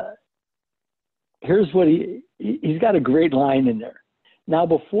here's what he's got a great line in there. Now,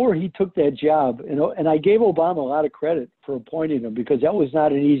 before he took that job, and I gave Obama a lot of credit for appointing him, because that was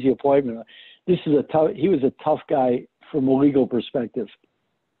not an easy appointment. He was a tough guy from a legal perspective.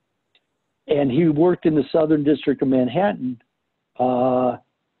 And he worked in the Southern District of Manhattan,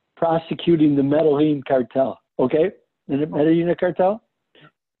 prosecuting the Medellin cartel. Okay? The Medellin cartel?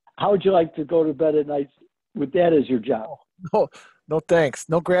 How would you like to go to bed at night with that as your job? No thanks.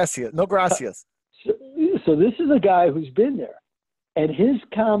 No gracias. No gracias. So this is a guy who's been there. And his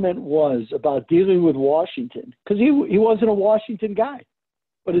comment was about dealing with Washington, because he wasn't a Washington guy,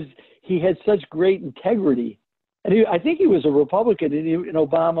 but he had such great integrity. And I think he was a Republican in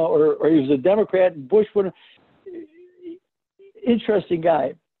Obama, or he was a Democrat in Bush. Interesting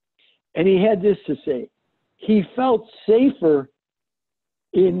guy. And he had this to say. He felt safer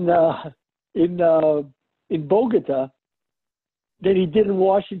in Bogota than he did in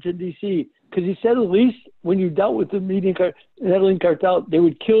Washington, D.C., because he said at least when you dealt with the Medellin cartel, they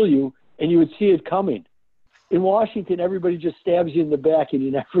would kill you and you would see it coming. In Washington, everybody just stabs you in the back and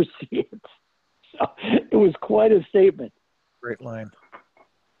you never see it. So it was quite a statement. Great line.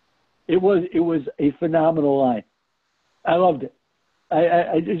 It was a phenomenal line. I loved it.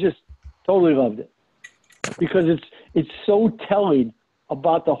 I just totally loved it, because it's so telling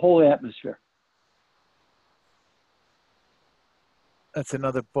about the whole atmosphere. That's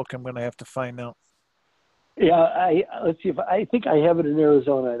another book I'm going to have to find out. Yeah, let's see if I think I have it in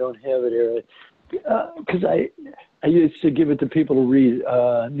Arizona. I don't have it here because I used to give it to people to read.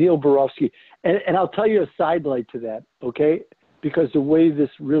 Neil Borofsky, and I'll tell you a sidelight to that, okay? Because the way this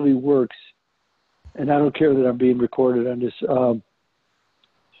really works, and I don't care that I'm being recorded on this.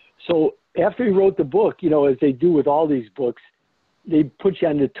 So after he wrote the book, as they do with all these books, they put you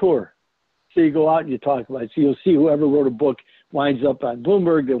on the tour. So you go out and you talk about it. So you'll see whoever wrote a book winds up on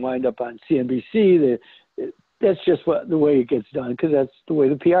Bloomberg, they wind up on CNBC. That's just the way it gets done, because that's the way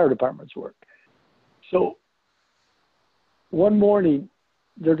the PR departments work. So one morning,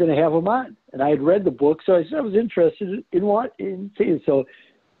 they're going to have him on. And I had read the book, so I said I was interested in seeing. So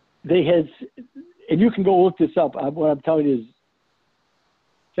they had, and you can go look this up. What I'm telling you is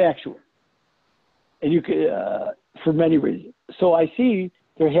factual. And you can, for many reasons. So I see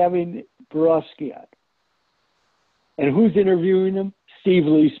they're having Borofsky on. And who's interviewing him? Steve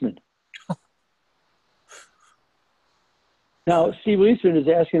Leisman. Now, Steve Leisman is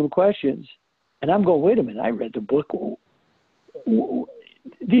asking him questions, and I'm going, wait a minute, I read the book.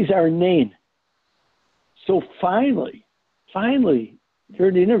 These are inane. So finally,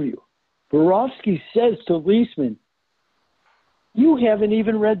 during the interview, Borofsky says to Leisman, you haven't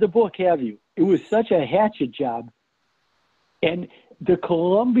even read the book, have you? It was such a hatchet job. And the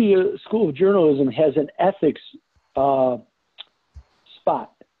Columbia School of Journalism has an ethics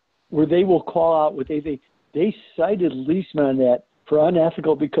spot where they will call out what they cited Leisman on that for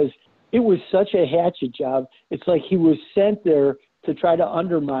unethical because it was such a hatchet job. It's like he was sent there to try to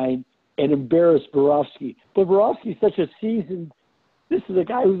undermine and embarrass Borofsky. But Borofsky's such a seasoned, this is a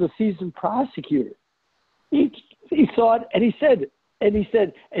guy who's a seasoned prosecutor. He saw it and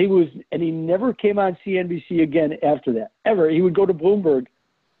he never came on CNBC again after that, ever. He would go to Bloomberg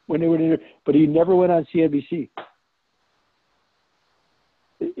when they would, but he never went on CNBC.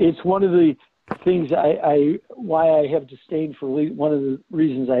 It's one of the things why I have disdain for one of the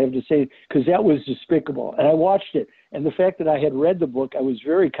reasons I have disdain, because that was despicable. And I watched it. And the fact that I had read the book, I was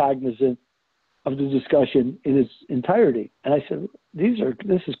very cognizant of the discussion in its entirety. And I said, this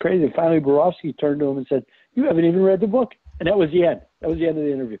is crazy. And finally, Borofsky turned to him and said, you haven't even read the book. And that was the end. That was the end of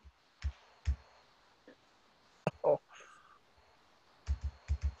the interview. Oh.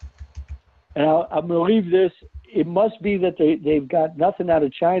 And I'm going to leave this. It must be that they've got nothing out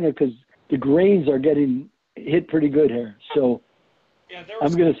of China because the grains are getting hit pretty good here. So yeah,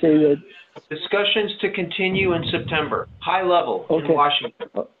 I'm going to say that. Discussions to continue in September, high level in Washington.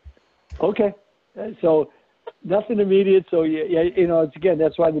 Okay. So nothing immediate. So, yeah, it's again,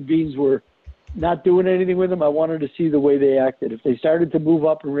 that's why the beans were not doing anything with them. I wanted to see the way they acted. If they started to move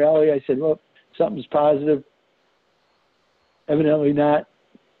up in rally, I said, well, something's positive. Evidently not.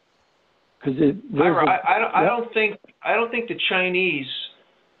 Because I don't think the Chinese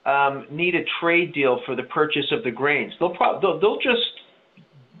need a trade deal for the purchase of the grains. They'll just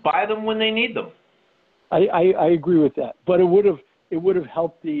buy them when they need them. I agree with that, but it would have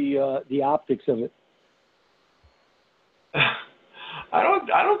helped the optics of it. I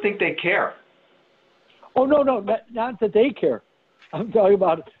don't think they care. Oh no, not that they care. I'm talking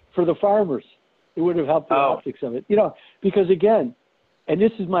about for the farmers. It would have helped the optics of it, because again. And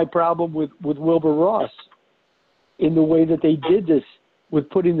this is my problem with Wilbur Ross in the way that they did this with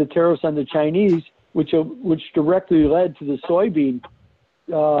putting the tariffs on the Chinese, which directly led to the soybean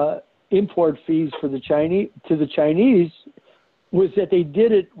import fees for the Chinese, was that they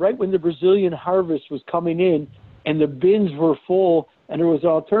did it right when the Brazilian harvest was coming in and the bins were full and there was an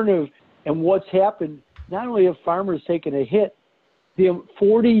alternative. And what's happened, not only have farmers taken a hit, they have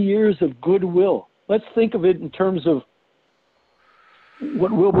 40 years of goodwill. Let's think of it in terms of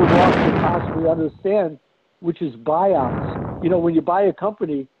what Wilbur Ross could possibly understand, which is buyouts. When you buy a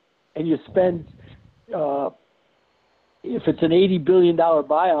company and you spend, if it's an $80 billion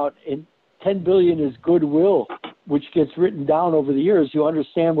buyout and $10 billion is goodwill, which gets written down over the years, you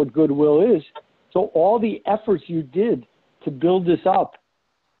understand what goodwill is. So all the efforts you did to build this up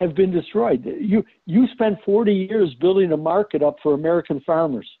have been destroyed. You spent 40 years building a market up for American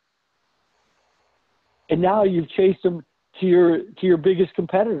farmers. And now you've chased them to your biggest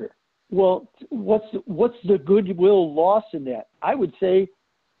competitor. Well, what's the goodwill loss in that? I would say,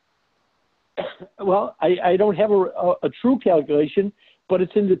 well, I don't have a true calculation, but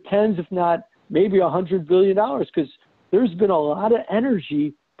it's in the tens, if not maybe $100 billion, because there's been a lot of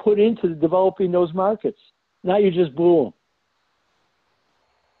energy put into developing those markets. Now you just blew them.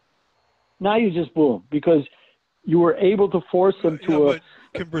 Because you were able to force them to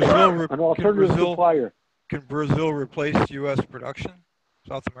an alternative supplier. Can Brazil replace U.S. production?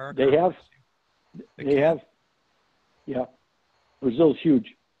 South America? They have. Yeah. Brazil's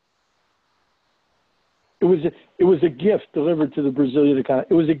huge. It was a gift delivered to the Brazilian economy.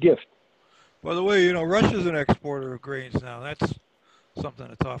 It was a gift. By the way, Russia's an exporter of grains now. That's something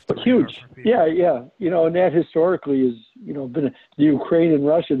that's off the radar huge. For people. Yeah. And that historically is, been the Ukraine and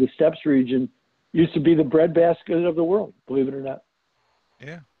Russia, the steppes region, used to be the breadbasket of the world, believe it or not.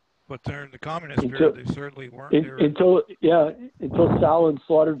 Yeah. But during the communist period, they certainly weren't. Until Stalin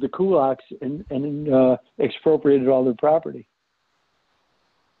slaughtered the kulaks and expropriated all their property.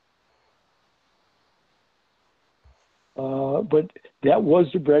 But that was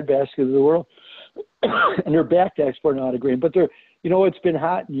the breadbasket of the world, and they're back to exporting a lot of grain. But it's been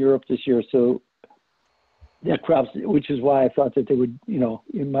hot in Europe this year, so that crops, which is why I thought that they would,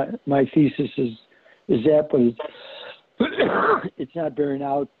 in my thesis is that, but it's not bearing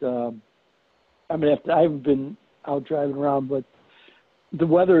out. I haven't been out driving around, but the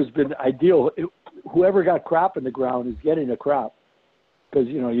weather has been ideal. Whoever got crop in the ground is getting a crop, because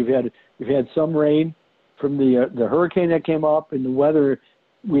you've had some rain from the hurricane that came up, and the weather.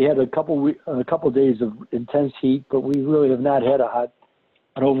 We had a couple days of intense heat, but we really have not had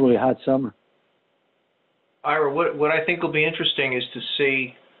an overly hot summer. Ira, what I think will be interesting is to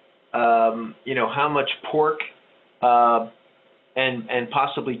see, how much pork and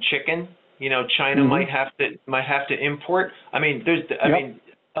possibly chicken, China might have to import. I mean,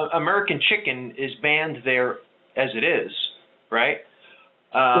 American chicken is banned there as it is, right?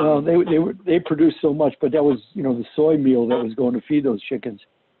 Well, they produced so much, but that was, you know, the soy meal that was going to feed those chickens.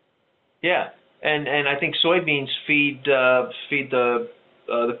 Yeah, and I think soybeans feed the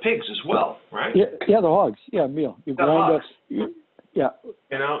pigs as well, right? Yeah, the hogs. Yeah, meal. You grind up. Yeah.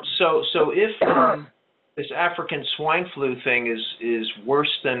 You know, so if this African swine flu thing is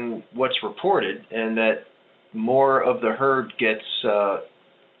worse than what's reported, and that more of the herd gets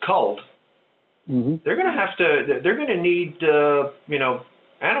culled, they're going to need you know,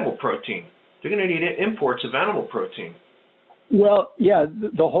 animal protein. They're going to need imports of animal protein. Well, yeah,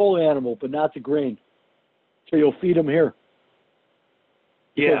 the whole animal, but not the grain. So you'll feed them here.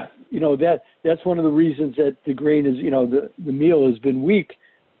 Yeah. Because, you know, that's one of the reasons that the grain is, you know, the meal has been weak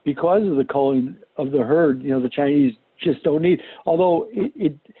because of the culling of the herd. You know, the Chinese just don't need. Although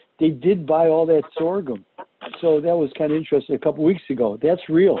they did buy all that sorghum, so that was kind of interesting. A couple weeks ago, that's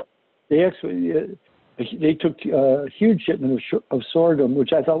real. They actually they took a huge shipment of sorghum,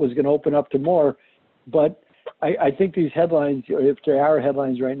 which I thought was going to open up to more, but I think these headlines, if there are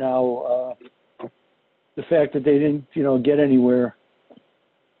headlines right now, the fact that they didn't, you know, get anywhere.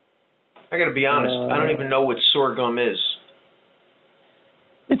 I got to be honest. I don't even know what sorghum is.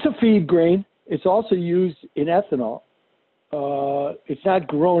 It's a feed grain. It's also used in ethanol. It's not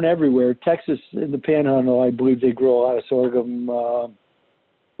grown everywhere. Texas, in the Panhandle, I believe they grow a lot of sorghum.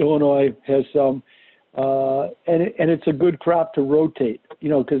 Illinois has some, and it's a good crop to rotate. You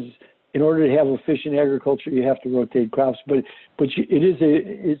know, because in order to have efficient agriculture, you have to rotate crops. But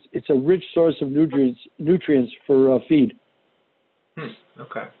it's a rich source of nutrients for feed.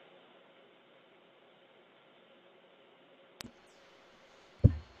 Okay.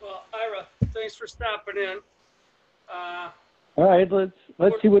 Well, Ira, thanks for stopping in. All right,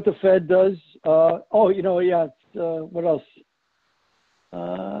 let's see what the Fed does. You know, yeah. What else?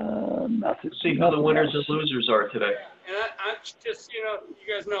 Nothing. See who the winners and losers are today. And I'm just, you know,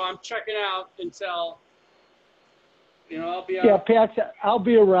 you guys know I'm checking out until, you know, I'll be out. Yeah, Pax, I'll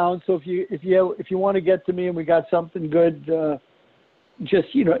be around. So if you want to get to me and we got something good,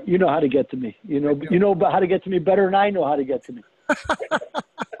 just you know how to get to me. You know how to get to me better than I know how to get to me.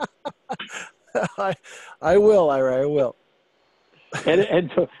 I will, Ira. I will.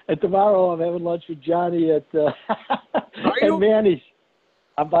 And tomorrow I'm having lunch with Johnny at Manny's.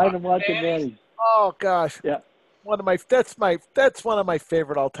 I'm buying him lunch at Manny's. Oh gosh. Yeah. That's one of my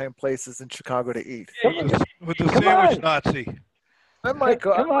favorite all-time places in Chicago to eat. With the sandwich Nazi. I might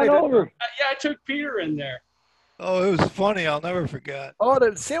go. Come on over. Yeah, I took Peter in there. Oh, it was funny. I'll never forget. Oh,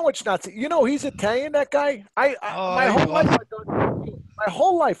 the sandwich Nazi. You know, he's Italian, that guy. My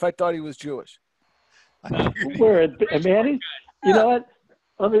whole life I thought he was Jewish. Where at Manny's? You know what?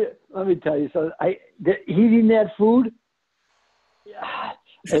 Let me tell you something. Eating that food,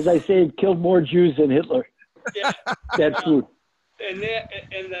 as I say, it killed more Jews than Hitler. Yeah. That food. And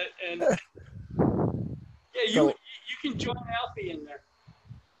you can join Alfie in there.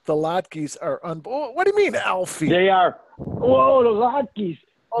 The latkes are what do you mean, Alfie? They are. Whoa, the latkes.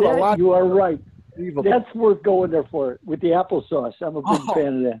 Oh, you are right. That's worth going there for with the applesauce. I'm a big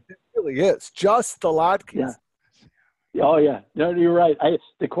fan of that. It really is. Just the latkes. Yeah. Oh yeah. No, you're right.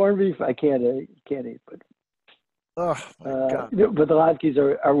 The corned beef I can't eat, but. Oh my God. But the latkes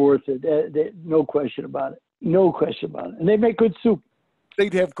are worth it. No question about it. No question about it. And they make good soup. They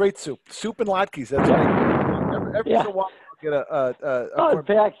have great soup. Soup and latkes. That's right. Every once in a while, I'll get a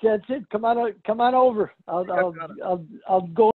Pax, that's it. Come on over. I'll go